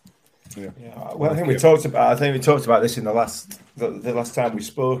 Well, I think we talked about this in the last time we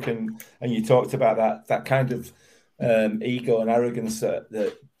spoke, and you talked about that kind of ego and arrogance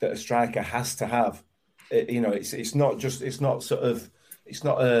that a striker has to have. It's not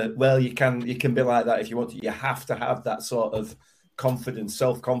you can be like that if you want to. You have to have that sort of confidence,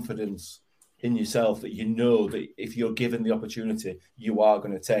 self-confidence in yourself, that that if you're given the opportunity, you are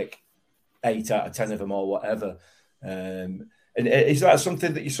going to take 8 out of 10 of them or whatever. And is that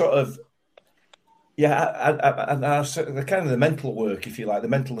something that you sort of, the kind of the mental work, if you like,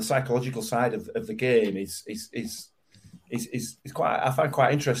 the psychological side of the game is quite, I find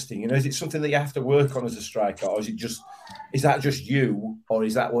quite interesting. Is it something that you have to work on as a striker, or is that just you, or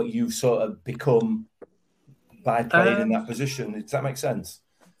is that what you've sort of become by playing in that position? Does that make sense?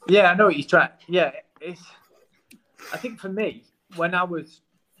 Yeah, I know what you're trying. Yeah, I think for me,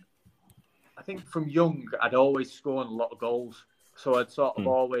 I think from young, I'd always scored a lot of goals. So I'd sort of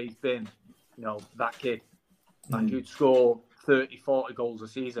always been, that kid. Who'd score 30, 40 goals a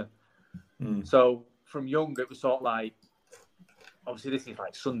season. So from young, it was sort of like, obviously this is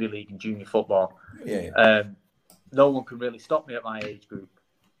like Sunday League and junior football. No one can really stop me at my age group.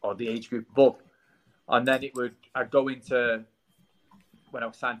 or the age group above. And then I'd go into, when I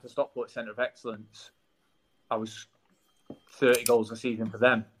was signed for Stockport Centre of Excellence, I was 30 goals a season for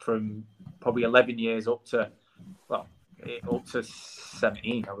them from probably 11 years up to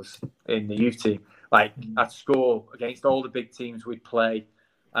 17. I was in the youth team. Like, I'd score against all the big teams we'd play,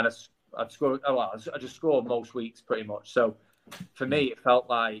 and I'd score. I just scored most weeks pretty much. So for me, it felt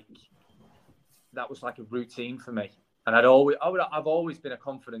like that was like a routine for me. And I've always been a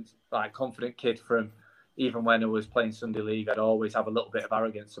confident kid from, even when I was playing Sunday League, I'd always have a little bit of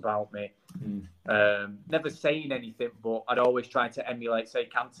arrogance about me. Never saying anything, but I'd always try to emulate, say,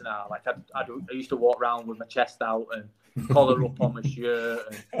 Cantona. Like I used to walk around with my chest out and collar up on my shirt,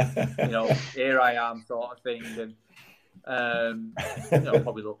 and here I am, sort of thing. And I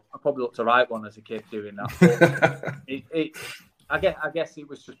probably looked a right one as a kid doing that. But I guess it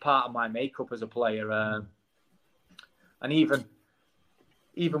was just part of my makeup as a player. And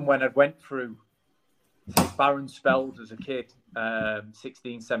even when I went through barren spells as a kid,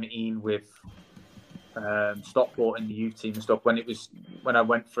 16, 17 with Stockport in the youth team and stuff, when I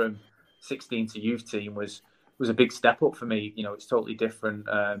went from 16 to youth team was a big step up for me. It's totally different.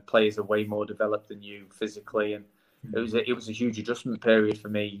 Players are way more developed than you physically, and it was a huge adjustment period for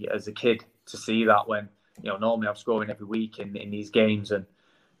me as a kid to see that, when normally I'm scoring every week in these games, and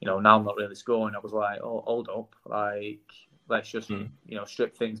now I'm not really scoring. I was like, oh, hold up, like, let's just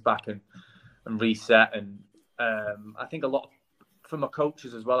strip things back and reset. And I think a lot from my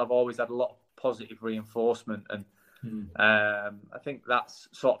coaches as well, I've always had a lot of positive reinforcement, and I think that's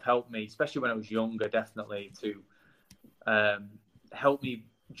sort of helped me, especially when I was younger, definitely to help me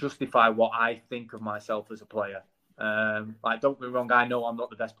justify what I think of myself as a player. Like, don't get me wrong, I know I'm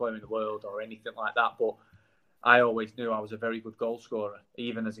not the best player in the world or anything like that, but I always knew I was a very good goal scorer.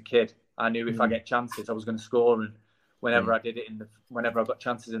 Even as a kid, I knew if I get chances, I was going to score. And whenever I did it whenever I got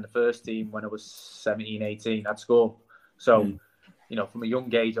chances in the first team, when I was 17, 18, I'd score. So, from a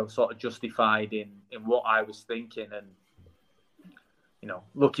young age, I was sort of justified in what I was thinking. And,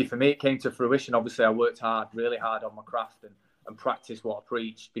 lucky for me, it came to fruition. Obviously, I worked really hard on my craft and practiced what I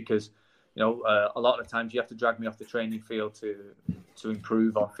preached, because, a lot of the times you have to drag me off the training field to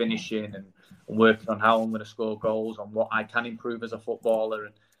improve on finishing and working on how I'm going to score goals, on what I can improve as a footballer,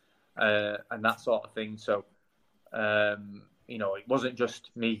 and that sort of thing. So, it wasn't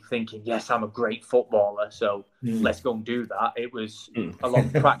just me thinking, yes, I'm a great footballer, so let's go and do that. It was a lot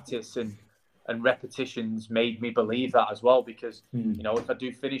of practice and repetitions made me believe that as well, because, if I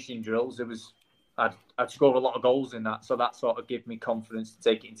do finishing drills, I'd score a lot of goals in that. So that sort of gave me confidence to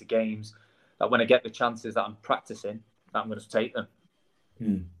take it into games, that when I get the chances that I'm practicing, that I'm going to take them.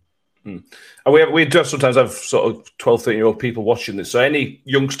 And we just sometimes have sort of 12, 13-year-old people watching this. So any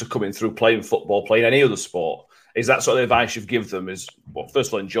youngster coming through playing football, playing any other sport, is that sort of advice you've given them? Is, well, first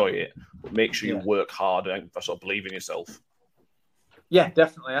of all, enjoy it, but make sure you work hard and sort of believe in yourself. Yeah,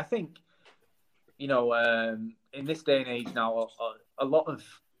 definitely. I think, in this day and age now, a lot of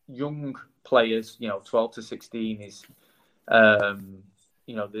young players, 12 to 16 is,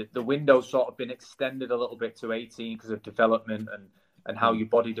 the window's sort of been extended a little bit to 18 because of development and how your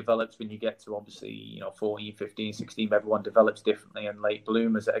body develops when you get to, obviously, 14, 15, 16, everyone develops differently, and late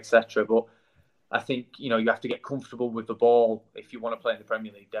bloomers, etc. But I think, you have to get comfortable with the ball. If you want to play in the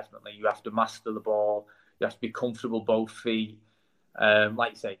Premier League, definitely, you have to master the ball. You have to be comfortable both feet.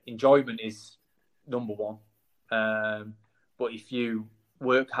 Like you say, enjoyment is number one. But if you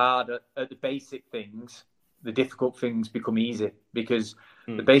work hard at the basic things, the difficult things become easy, because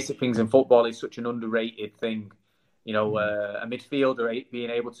the basic things in football is such an underrated thing. A midfielder being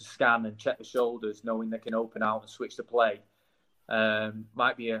able to scan and check the shoulders, knowing they can open out and switch the play,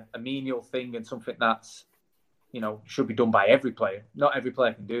 might be a menial thing and something that's, should be done by every player. Not every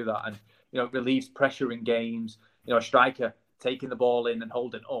player can do that. And, it relieves pressure in games. A striker taking the ball in and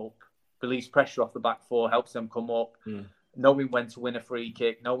holding up relieves pressure off the back four, helps them come up. Knowing when to win a free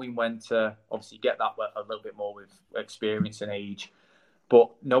kick, knowing when to, obviously, get that a little bit more with experience and age,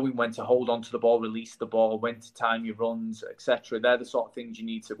 but knowing when to hold on to the ball, release the ball, when to time your runs, etc. They're the sort of things you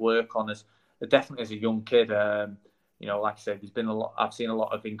need to work on definitely as a young kid. Like I said, there's been I've seen a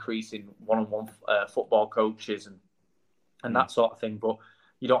lot of increase in one-on-one football coaches and that sort of thing, but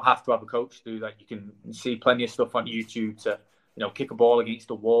you don't have to have a coach to do that. You can see plenty of stuff on YouTube to, kick a ball against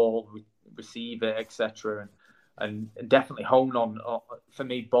the wall, receive it, etc. And definitely hone on, for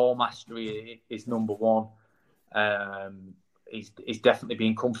me, ball mastery is number one. Is definitely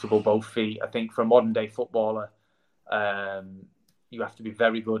being comfortable both feet. I think for a modern day footballer, you have to be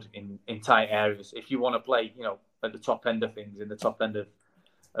very good in tight areas if you want to play, at the top end of things, in the top end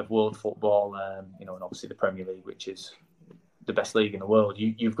of world football, and obviously the Premier League, which is the best league in the world.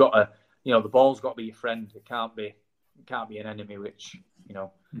 You've got to, the ball's got to be your friend. It can't be an enemy. Which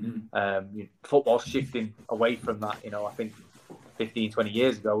football's shifting away from that. I think 15, 20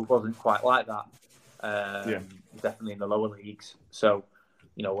 years ago it wasn't quite like that. Definitely in the lower leagues. So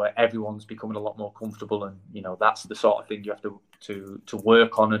where everyone's becoming a lot more comfortable, and that's the sort of thing you have to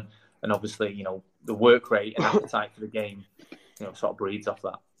work on, and obviously the work rate and appetite for the game sort of breeds off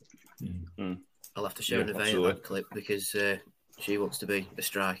that. I'll have to show Nevaeh that clip because she wants to be a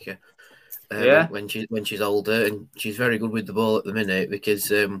striker when she's older, and she's very good with the ball at the minute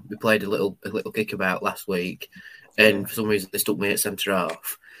because we played a little kickabout last week, and for some reason they stuck me at centre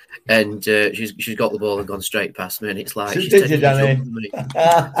half. And she's got the ball and gone straight past me, and it's like she's taking a jump at me.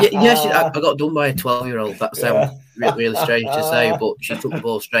 I got done by a 12-year-old. That sounds really strange to say, but she took the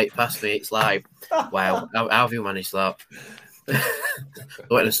ball straight past me. It's like, wow, how have you managed that? I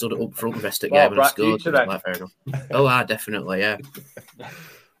went and stood up front the rest of the game and I scored. Like, fair enough. Oh, definitely, yeah.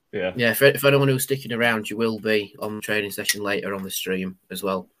 Yeah. For anyone who's sticking around, you will be on the training session later on the stream as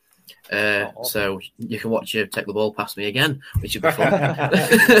well. So you can watch you take the ball past me again, which would be fun.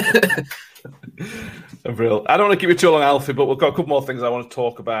 Real. I don't want to keep you too long, Alfie, but we've got a couple more things I want to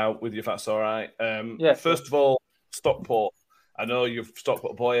talk about with you, if that's all right. First of all, Stockport. I know you're a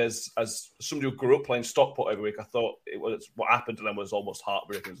Stockport boy. As somebody who grew up playing Stockport every week, I thought it was what happened to them was almost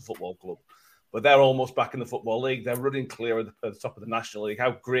heartbreaking as a football club. But they're almost back in the Football League. They're running clear at the top of the National League.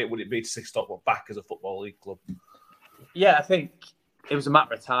 How great would it be to see Stockport back as a Football League club? Yeah, I think it was a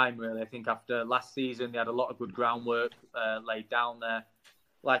matter of time, really. I think after last season, they had a lot of good groundwork laid down there.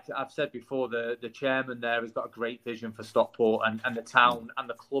 Like I've said before, the chairman there has got a great vision for Stockport and the town and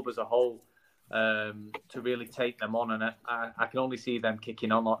the club as a whole to really take them on. And I can only see them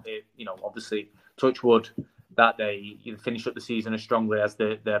kicking on. Obviously, touch wood that they finish up the season as strongly as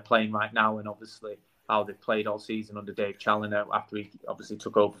they're playing right now, and obviously how they've played all season under Dave Challinor after he obviously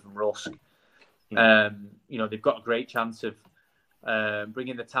took over from Rusk. They've got a great chance of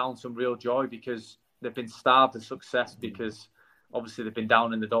bringing the town some real joy because they've been starved of success because obviously they've been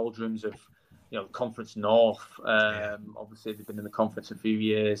down in the doldrums of Conference North. Obviously they've been in the conference a few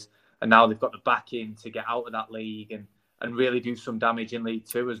years, and now they've got the backing to get out of that league and really do some damage in League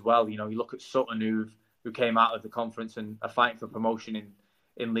Two as well. You look at Sutton who came out of the conference and are fighting for promotion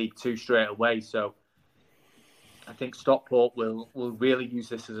in League Two straight away. So I think Stockport will really use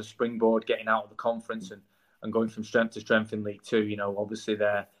this as a springboard, getting out of the conference and going from strength to strength in League Two. Obviously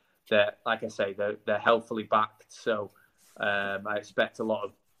they're like I say, they're healthily backed. So I expect a lot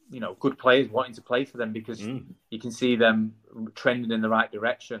of good players wanting to play for them because you can see them trending in the right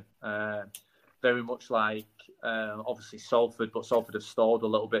direction. Very much like obviously Salford, but Salford have stalled a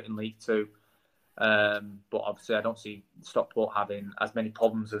little bit in League Two. But obviously I don't see Stockport having as many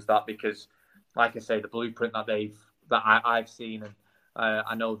problems as that because, like I say, the blueprint that I've seen, and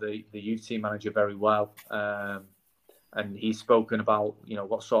I know the youth team manager very well, and he's spoken about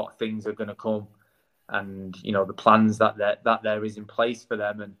what sort of things are going to come, and the plans that there is in place for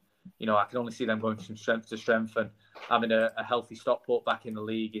them, and I can only see them going from strength to strength, and having a healthy Stockport back in the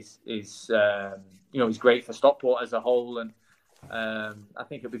league is great for Stockport as a whole, and I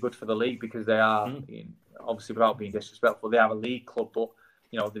think it'll be good for the league because they are obviously, without being disrespectful, they are a league club, but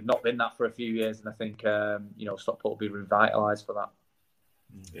they've not been that for a few years, and I think Stockport will be revitalised for that.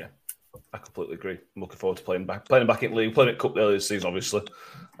 Yeah, I completely agree. I'm looking forward to playing back in league, playing at Cup earlier this season, obviously.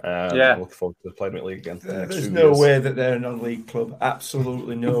 I'm looking forward to playing at league again. There's no way that they're a non-league club.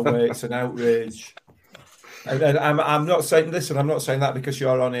 Absolutely no way. It's an outrage. And I'm not saying that because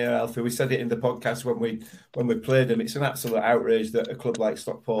you're on here, Alfie. We said it in the podcast when we played them. It's an absolute outrage that a club like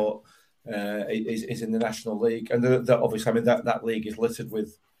Stockport is in the National League, and obviously, that league is littered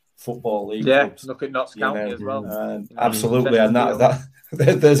with Football League clubs. Look at Notts County as well. Absolutely, and that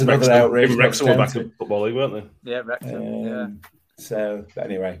there's another outrage. Wrexham were back in Football League, weren't they? Yeah, Wrexham. So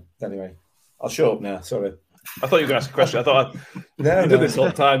anyway, I'll shut up now. Sorry. I thought you were going to ask a question. I thought you did this all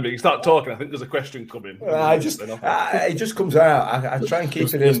the time, but you start talking. I think there's a question coming. It just comes out. I try and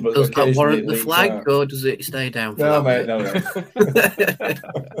keep it in. But does that warrant the flag, or does it stay down? No, mate. No.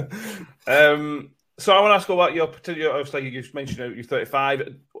 So I want to ask about your particular. Obviously, you mentioned you're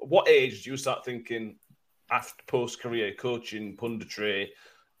 35. What age do you start thinking after post-career coaching, punditry,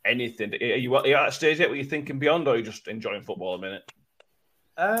 anything? Are you at that stage yet where you're thinking beyond, or are you just enjoying football a minute?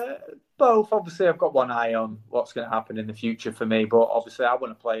 Both. Obviously, I've got one eye on what's going to happen in the future for me, but obviously, I want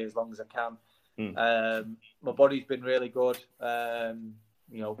to play as long as I can. My body's been really good.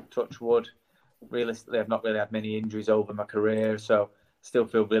 Touch wood. Realistically, I've not really had many injuries over my career, so still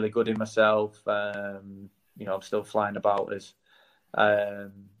feel really good in myself. I'm still flying about as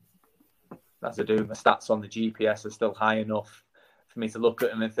as I do, my stats on the GPS are still high enough for me to look at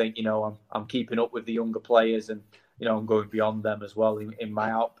them and think, I'm keeping up with the younger players, and I'm going beyond them as well in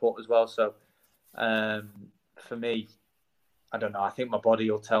my output as well. So for me, I don't know. I think my body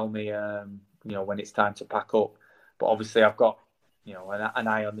will tell me, when it's time to pack up. But obviously, I've got an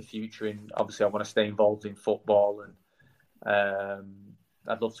eye on the future, and obviously, I want to stay involved in football, and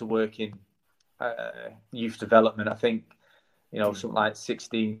I'd love to work in youth development. I think something like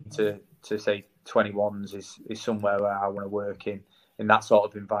 16 to say 21s is somewhere where I want to work in that sort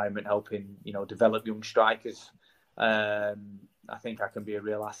of environment, helping develop young strikers. I think I can be a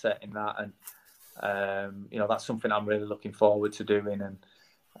real asset in that, and that's something I'm really looking forward to doing. And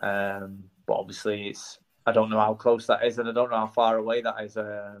but obviously, I don't know how close that is, and I don't know how far away that is.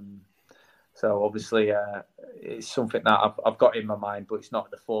 So obviously, it's something that I've got in my mind, but it's not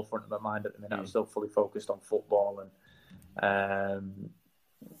at the forefront of my mind at the minute. I'm still fully focused on football, and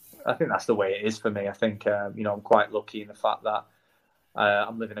I think that's the way it is for me. I think I'm quite lucky in the fact that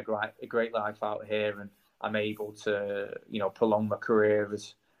I'm living a great life out here, and I'm able to prolong my career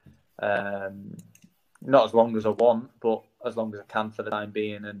as not as long as I want, but as long as I can for the time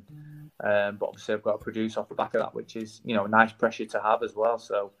being. And but obviously, I've got to produce off the back of that, which is a nice pressure to have as well.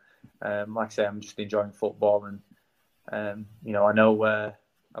 So. Like I say, I'm just enjoying football, and I know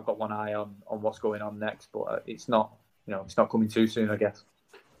I've got one eye on what's going on next, but it's not coming too soon, I guess.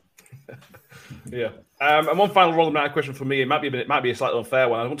 Yeah. And one final Rolling Night question for me. It might be a slightly unfair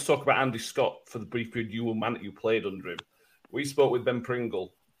one. I want to talk about Andy Scott for the brief period you played under him. We spoke with Ben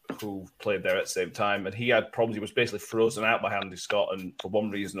Pringle, who played there at the same time, and he had problems. He was basically frozen out by Andy Scott, and for one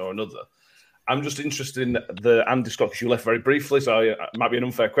reason or another. I'm just interested in the Andy Scott, because you left very briefly, so it might be an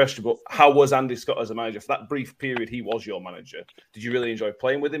unfair question, but how was Andy Scott as a manager? For that brief period he was your manager, did you really enjoy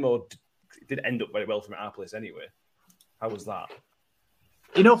playing with him, or did it end up very well for him at our place anyway? How was that?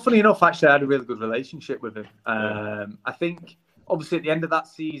 Funny enough, actually, I had a really good relationship with him. I think, obviously, at the end of that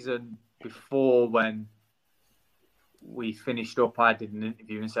season, before when we finished up, I did an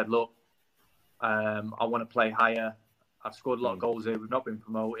interview and said, look, I want to play higher. I've scored a lot of goals here. We've not been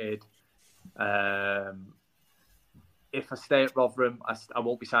promoted. If I stay at Rotherham, I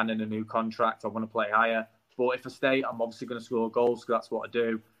won't be signing a new contract. I want to play higher. But if I stay, I'm obviously going to score goals, because that's what I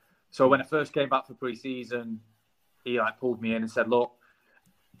do. So when I first came back for pre-season, he pulled me in and said, look,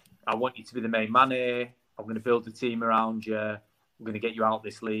 I want you to be the main man here. I'm going to build a team around you. I'm going to get you out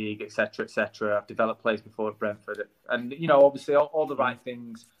this league, etc., etc. I've developed players before at Brentford. And, obviously all the right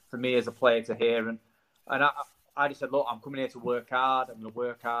things for me as a player to hear. And I just said, look, I'm coming here to work hard. I'm going to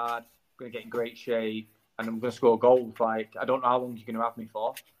work hard. I'm going to get in great shape, and I'm going to score goals. I don't know how long you're going to have me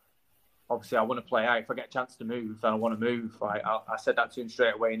for. Obviously, I want to play out. If I get a chance to move, then I want to move. I said that to him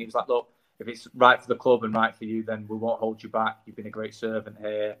straight away, and he was like, look, if it's right for the club and right for you, then we won't hold you back. You've been a great servant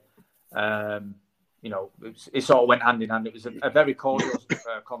here. It sort of went hand in hand. It was a very cordial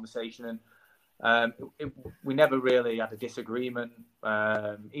conversation, and we never really had a disagreement.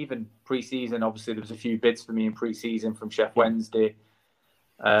 Even pre-season, obviously, there was a few bids for me in pre-season from Sheff Wednesday.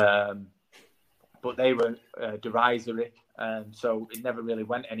 But they were derisory, so it never really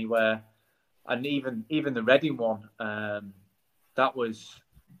went anywhere. And even the Reading one, that was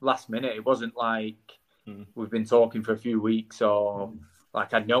last minute. It wasn't like we've been talking for a few weeks or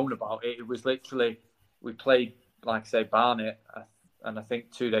like I'd known about it. It was literally, we played, like I say, Barnet, and I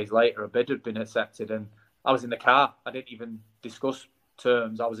think 2 days later a bid had been accepted, and I was in the car. I didn't even discuss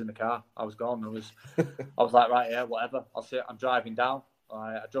terms. I was in the car. I was gone. I was like, right, yeah, whatever. I'll see it. I'm driving down.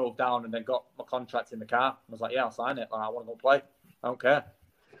 I drove down and then got my contract in the car. I was like, yeah, I'll sign it. I want to go play. I don't care.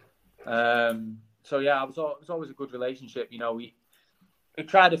 So, yeah, it was always a good relationship. He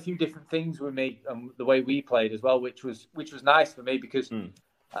tried a few different things with me and the way we played as well, which was nice for me, because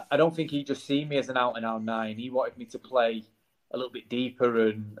I don't think he just see me as an out-and-out 9. He wanted me to play a little bit deeper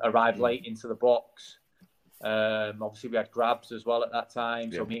and arrive late into the box. Obviously, we had Grabs as well at that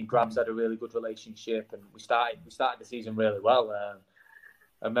time. So me and Grabs had a really good relationship, and we started the season really well.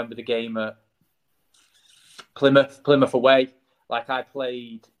 I remember the game at Plymouth away. I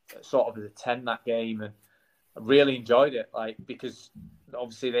played sort of as a 10 that game, and I really enjoyed it. Because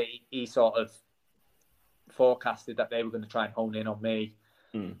obviously he sort of forecasted that they were going to try and hone in on me.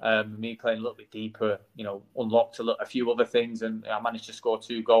 Me playing a little bit deeper, unlocked a few other things, and I managed to score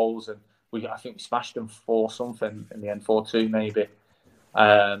 2 goals, and I think we smashed them 4-something in the end, 4-2 maybe.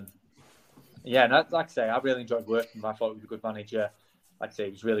 And like I say, I really enjoyed working with him. I thought he was a good manager. Like I say,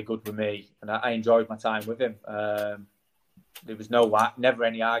 he was really good with me, and I enjoyed my time with him. There was never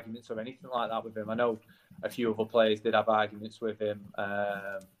any arguments or anything like that with him. I know a few other players did have arguments with him.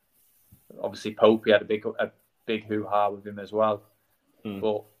 Obviously, Pope, he had a big hoo-ha with him as well.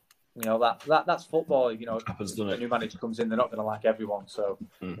 But You know, that's football. You know, happens, doesn't a it? new manager comes in, they're not going to like everyone. So,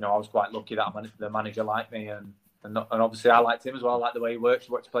 you know, I was quite lucky that the manager liked me, and obviously I liked him as well. I liked the way he works.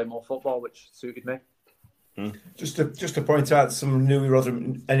 He worked to play more football, which suited me. Just to point out some new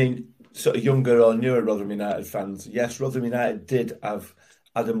Rotherham, any sort of younger or newer Rotherham United fans. Yes, Rotherham United did have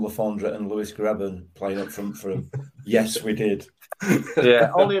Adam Lafondra and Lewis Graben playing up front for him. Yes, we did.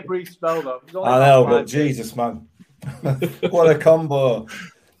 Yeah, only a brief spell though. I know, but Jesus, man, what a combo!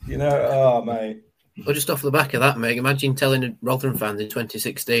 You know, oh mate. Well, just off the back of that, mate, imagine telling Rotherham fans in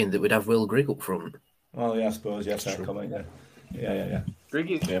 2016 that we'd have Will Grigg up front. Oh yeah, I suppose yes, that comment. Yeah.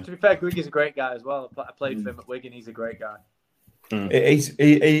 Griggy's, to be fair, Griggy's a great guy as well. I played for him at Wigan. He's a great guy.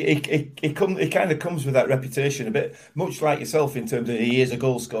 He kind of comes with that reputation a bit, much like yourself in terms of he is a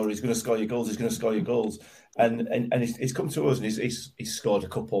goal scorer. He's going to score your goals. He's going to score your goals, and he's come to us and he's scored a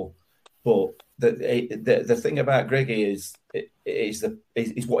couple. But the thing about Greggy is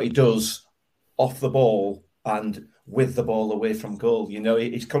what he does off the ball and with the ball away from goal. You know,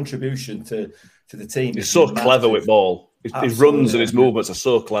 his contribution to the team. He's so clever with ball. His runs and his movements are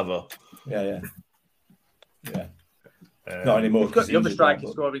so clever. Yeah. Not anymore. You've got the other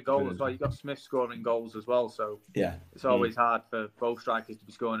strikers scoring goals as well. You've got Smith scoring goals as well. So yeah, it's always hard for both strikers to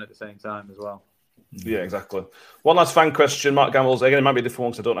be scoring at the same time as well. Yeah, exactly. One last fan question, Mark Gambles. Again, it might be a different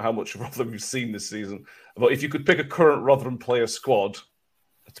one because I don't know how much of Rotherham you've seen this season. But if you could pick a current Rotherham player squad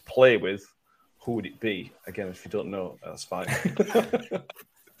to play with, who would it be? Again, if you don't know, that's fine.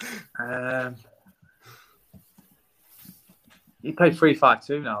 You play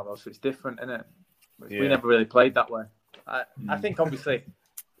 3-5-2 now, though, so it's different, isn't it? We never really played that way. I think, obviously,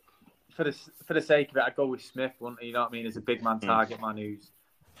 for the sake of it, I'd go with Smith, wouldn't I? You know what I mean? As a big man, target man who's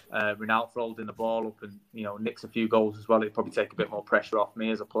renowned for holding the ball up and, you know, nicks a few goals as well. It'd probably take a bit more pressure off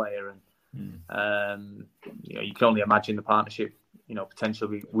me as a player. And, you know, you can only imagine the partnership, you know,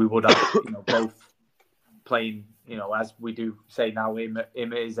 potentially we would have, you know, both playing, you know, as we do say now, him at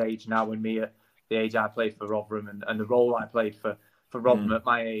his age now and me at the age I played for Rotherham and the role I played for Rotherham at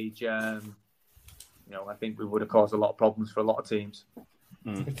my age. You know, I think we would have caused a lot of problems for a lot of teams.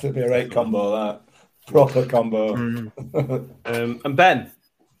 It'd be a right combo, that. Proper combo. And Ben,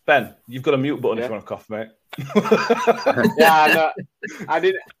 you've got a mute button if you want to cough, mate. I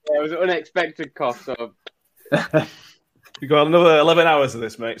didn't. It was an unexpected cough, so... You've got another 11 hours of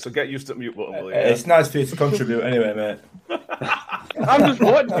this, mate, so get used to the mute button, will you? It's nice for you to contribute anyway, mate. I'm just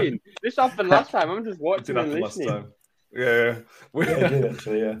watching. This happened last time. I'm just watching and listening. Last time. Yeah.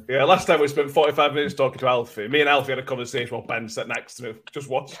 Yeah, last time we spent 45 minutes talking to Alfie. Me and Alfie had a conversation while Ben sat next to me, just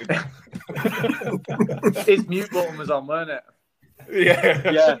watching. His mute button was on, weren't it?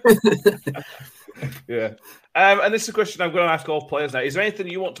 Yeah. Yeah. And this is a question I'm going to ask all players now. Is there anything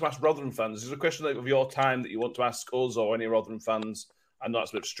you want to ask Rotherham fans? Is there a question of your time that you want to ask us or any Rotherham fans? I know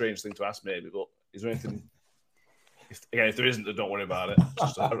it's a bit of a strange thing to ask, maybe, but is there anything? If there isn't, then don't worry about it. I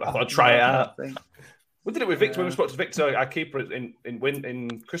thought I'd try it out. We did it with Victor when we spoke to Victor, our keeper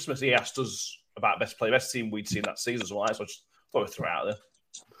in Christmas. He asked us about best team we'd seen that season. So I just thought we'd throw it out there.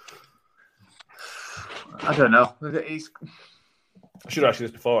 I don't know. I should have asked you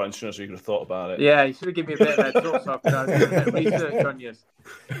this before, and so you could have thought about it. Yeah, you should have given me a bit of heads up, so I could have done a bit of research on you.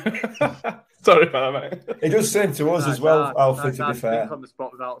 Sorry about that, mate. It does seem to us as well, Alfie, to be fair. Think on the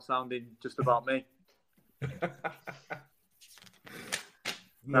spot without sounding just about me.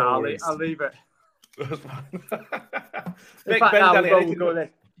 I'll leave it. That's fine. In fact, now we'll go this.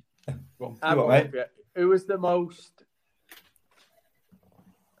 Mate. Who was the most...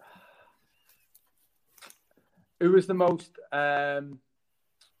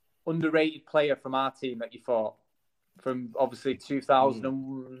 underrated player from our team that you thought? From obviously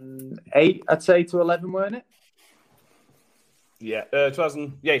 2008, I'd say, to 11, weren't it? Yeah,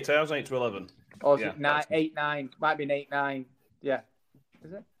 2008 to 11. Or was it 8, 9? Might have been 8, 9. Yeah.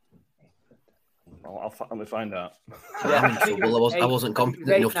 Is it? Let me find out. Yeah, I wasn't confident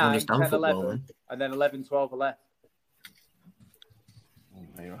enough to understand 10, football. 11, and then 11, 12 are left.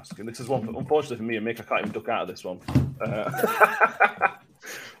 You're asking. This is one, unfortunately for me and Mick, I can't even duck out of this one.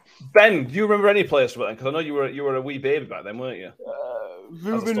 Ben, do you remember any players from then? Because I know you were a wee baby back then, weren't you?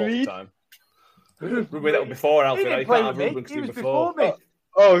 Ruben Reid. Ruben, that was before Alfie. He didn't play with me. He was before me.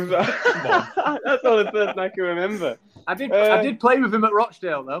 Oh, that's all the person I can remember. I did play with him at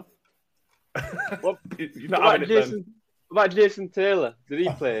Rochdale, though. What about Jason Taylor? Did he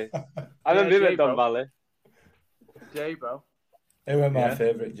play? I remember him at Don Valley. J-Bro. He were my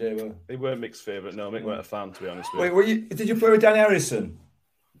favourite, J-Bro. He were Mick's favourite. No, Mick weren't a fan, to be honest with you. Wait, did you play with Danny Harrison?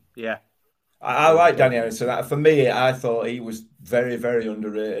 Yeah. I like Danny Harrison. For me, I thought he was very, very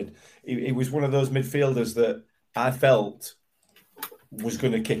underrated. He was one of those midfielders that I felt was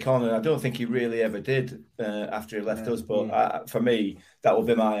going to kick on, and I don't think he really ever did after he left us. But for me, that will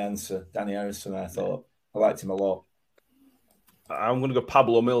be my answer, Danny Harrison. I thought I liked him a lot. I'm going to go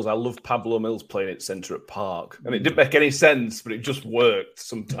Pablo Mills. I love Pablo Mills playing at centre at Park. And it didn't make any sense, but it just worked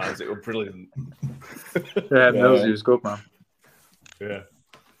sometimes. It was brilliant. Mills was good, man. Yeah.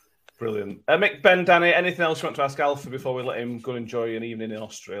 Brilliant. Mick, Ben, Danny, anything else you want to ask Alfie before we let him go and enjoy an evening in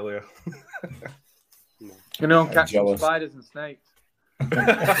Australia? You know, I'm catching spiders and snakes.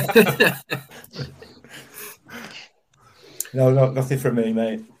 No, nothing from me,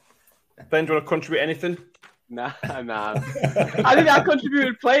 mate. Ben, do you want to contribute anything? Nah. I think I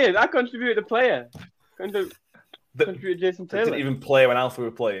contributed players. I contributed a player. Contributed Jason Taylor. Didn't even play when Alfie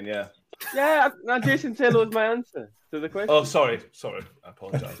were playing, yeah. Yeah, Jason Taylor was my answer to the question. Oh, sorry. I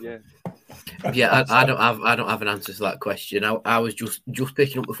apologise. Yeah, I don't have an answer to that question. I was just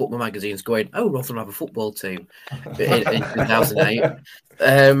picking up the football magazines, going, "Oh, Rotherham have a football team in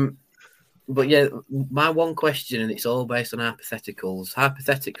 2008." But yeah, my one question, and it's all based on hypotheticals.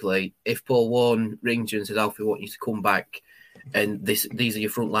 Hypothetically, if Paul Warne rings you and says, "Alfie, I want you to come back," and these are your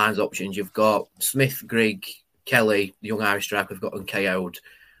front lines options. You've got Smith, Grigg, Kelly, the young Irish striker we've got on KO'd.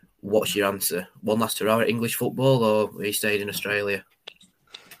 What's your answer? One last hurrah at English football, or he stayed in Australia?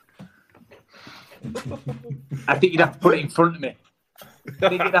 I think you'd have to put it in front of me. I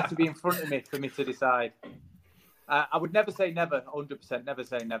think it'd have to be in front of me for me to decide. I would never say never, 100% never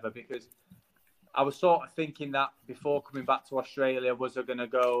say never, because I was sort of thinking that before coming back to Australia, was I going to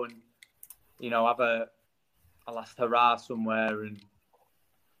go and, have a last hurrah somewhere,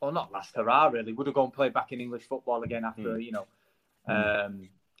 not last hurrah really, would have gone and played back in English football again after,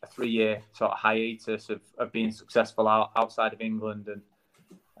 a 3-year sort of hiatus of being successful outside of England,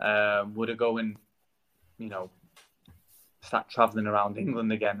 and would have go and, start travelling around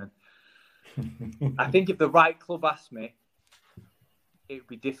England again. And I think if the right club asked me, it would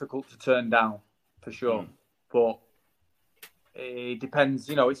be difficult to turn down for sure. But it depends,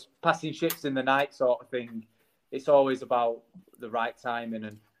 it's passing ships in the night sort of thing. It's always about the right timing,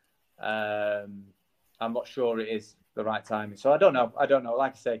 and I'm not sure it is the right timing. So I don't know.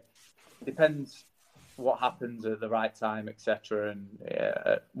 Like I say, it depends what happens at the right time, etc., and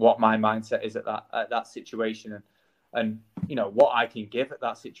what my mindset is at that situation, and what I can give at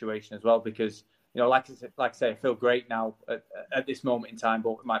that situation as well. Because like I say, I feel great now at this moment in time,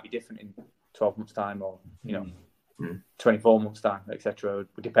 but it might be different in 12 months' time, or 24 months' time, etc.,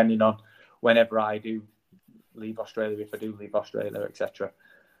 depending on whenever I do leave Australia, if I do leave Australia, etc.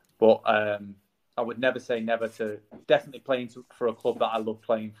 But I would never say never to definitely playing for a club that I love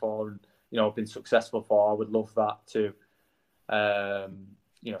playing for, and been successful for. I would love that to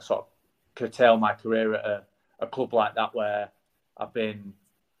sort of curtail my career at a club like that, where I've been,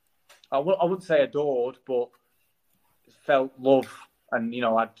 I wouldn't say adored, but felt love, and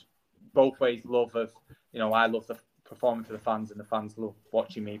I'd both ways love of, I love the performing for the fans, and the fans love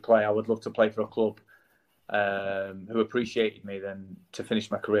watching me play. I would love to play for a club who appreciated me then to finish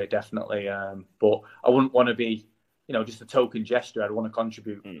my career, definitely. But I wouldn't want to be, just a token gesture. I'd want to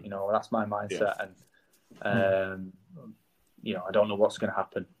contribute. That's my mindset. And I don't know what's going to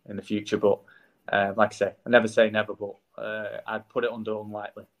happen in the future, but like I say never, but I'd put it under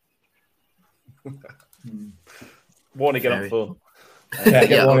unlikely. Want to get on phone?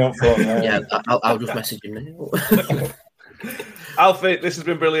 Get one on phone. Yeah, I'll just message him now. Alfie, this has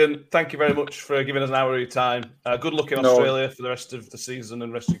been brilliant. Thank you very much for giving us an hour of your time. Good luck in Australia for the rest of the season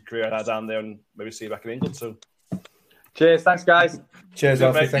and rest of your career down there, and maybe see you back in England soon. Cheers, thanks guys. Cheers,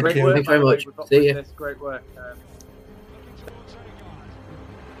 Alfie. Thank you. Thank you very much. See you. Great work.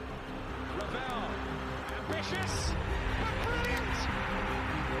 Ambitious, but brilliant.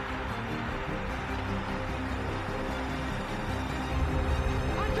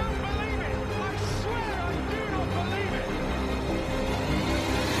 I don't believe it. I swear I do not believe it.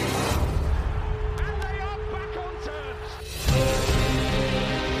 And they are back on terms.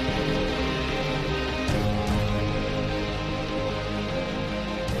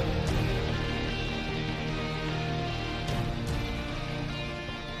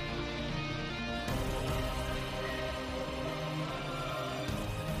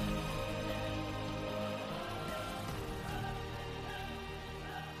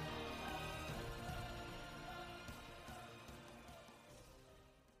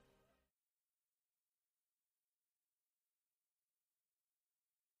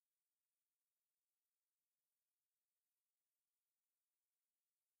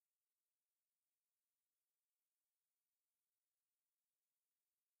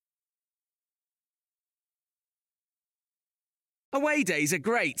 Away days are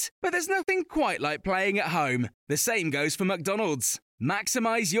great, but there's nothing quite like playing at home. The same goes for McDonald's.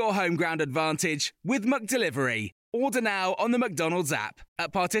 Maximise your home ground advantage with McDelivery. Order now on the McDonald's app.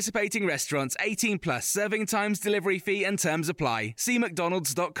 At participating restaurants, 18 plus serving times, delivery fee and terms apply. See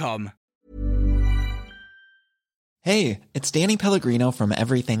mcdonalds.com. Hey, it's Danny Pellegrino from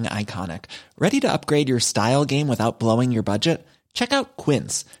Everything Iconic. Ready to upgrade your style game without blowing your budget? Check out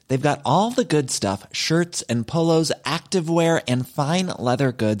Quince. They've got all the good stuff, shirts and polos, activewear, and fine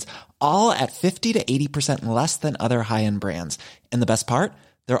leather goods, all at 50 to 80% less than other high-end brands. And the best part?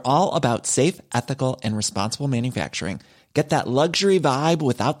 They're all about safe, ethical, and responsible manufacturing. Get that luxury vibe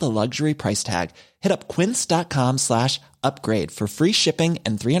without the luxury price tag. Hit up quince.com/upgrade for free shipping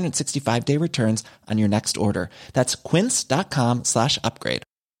and 365-day returns on your next order. That's quince.com/upgrade.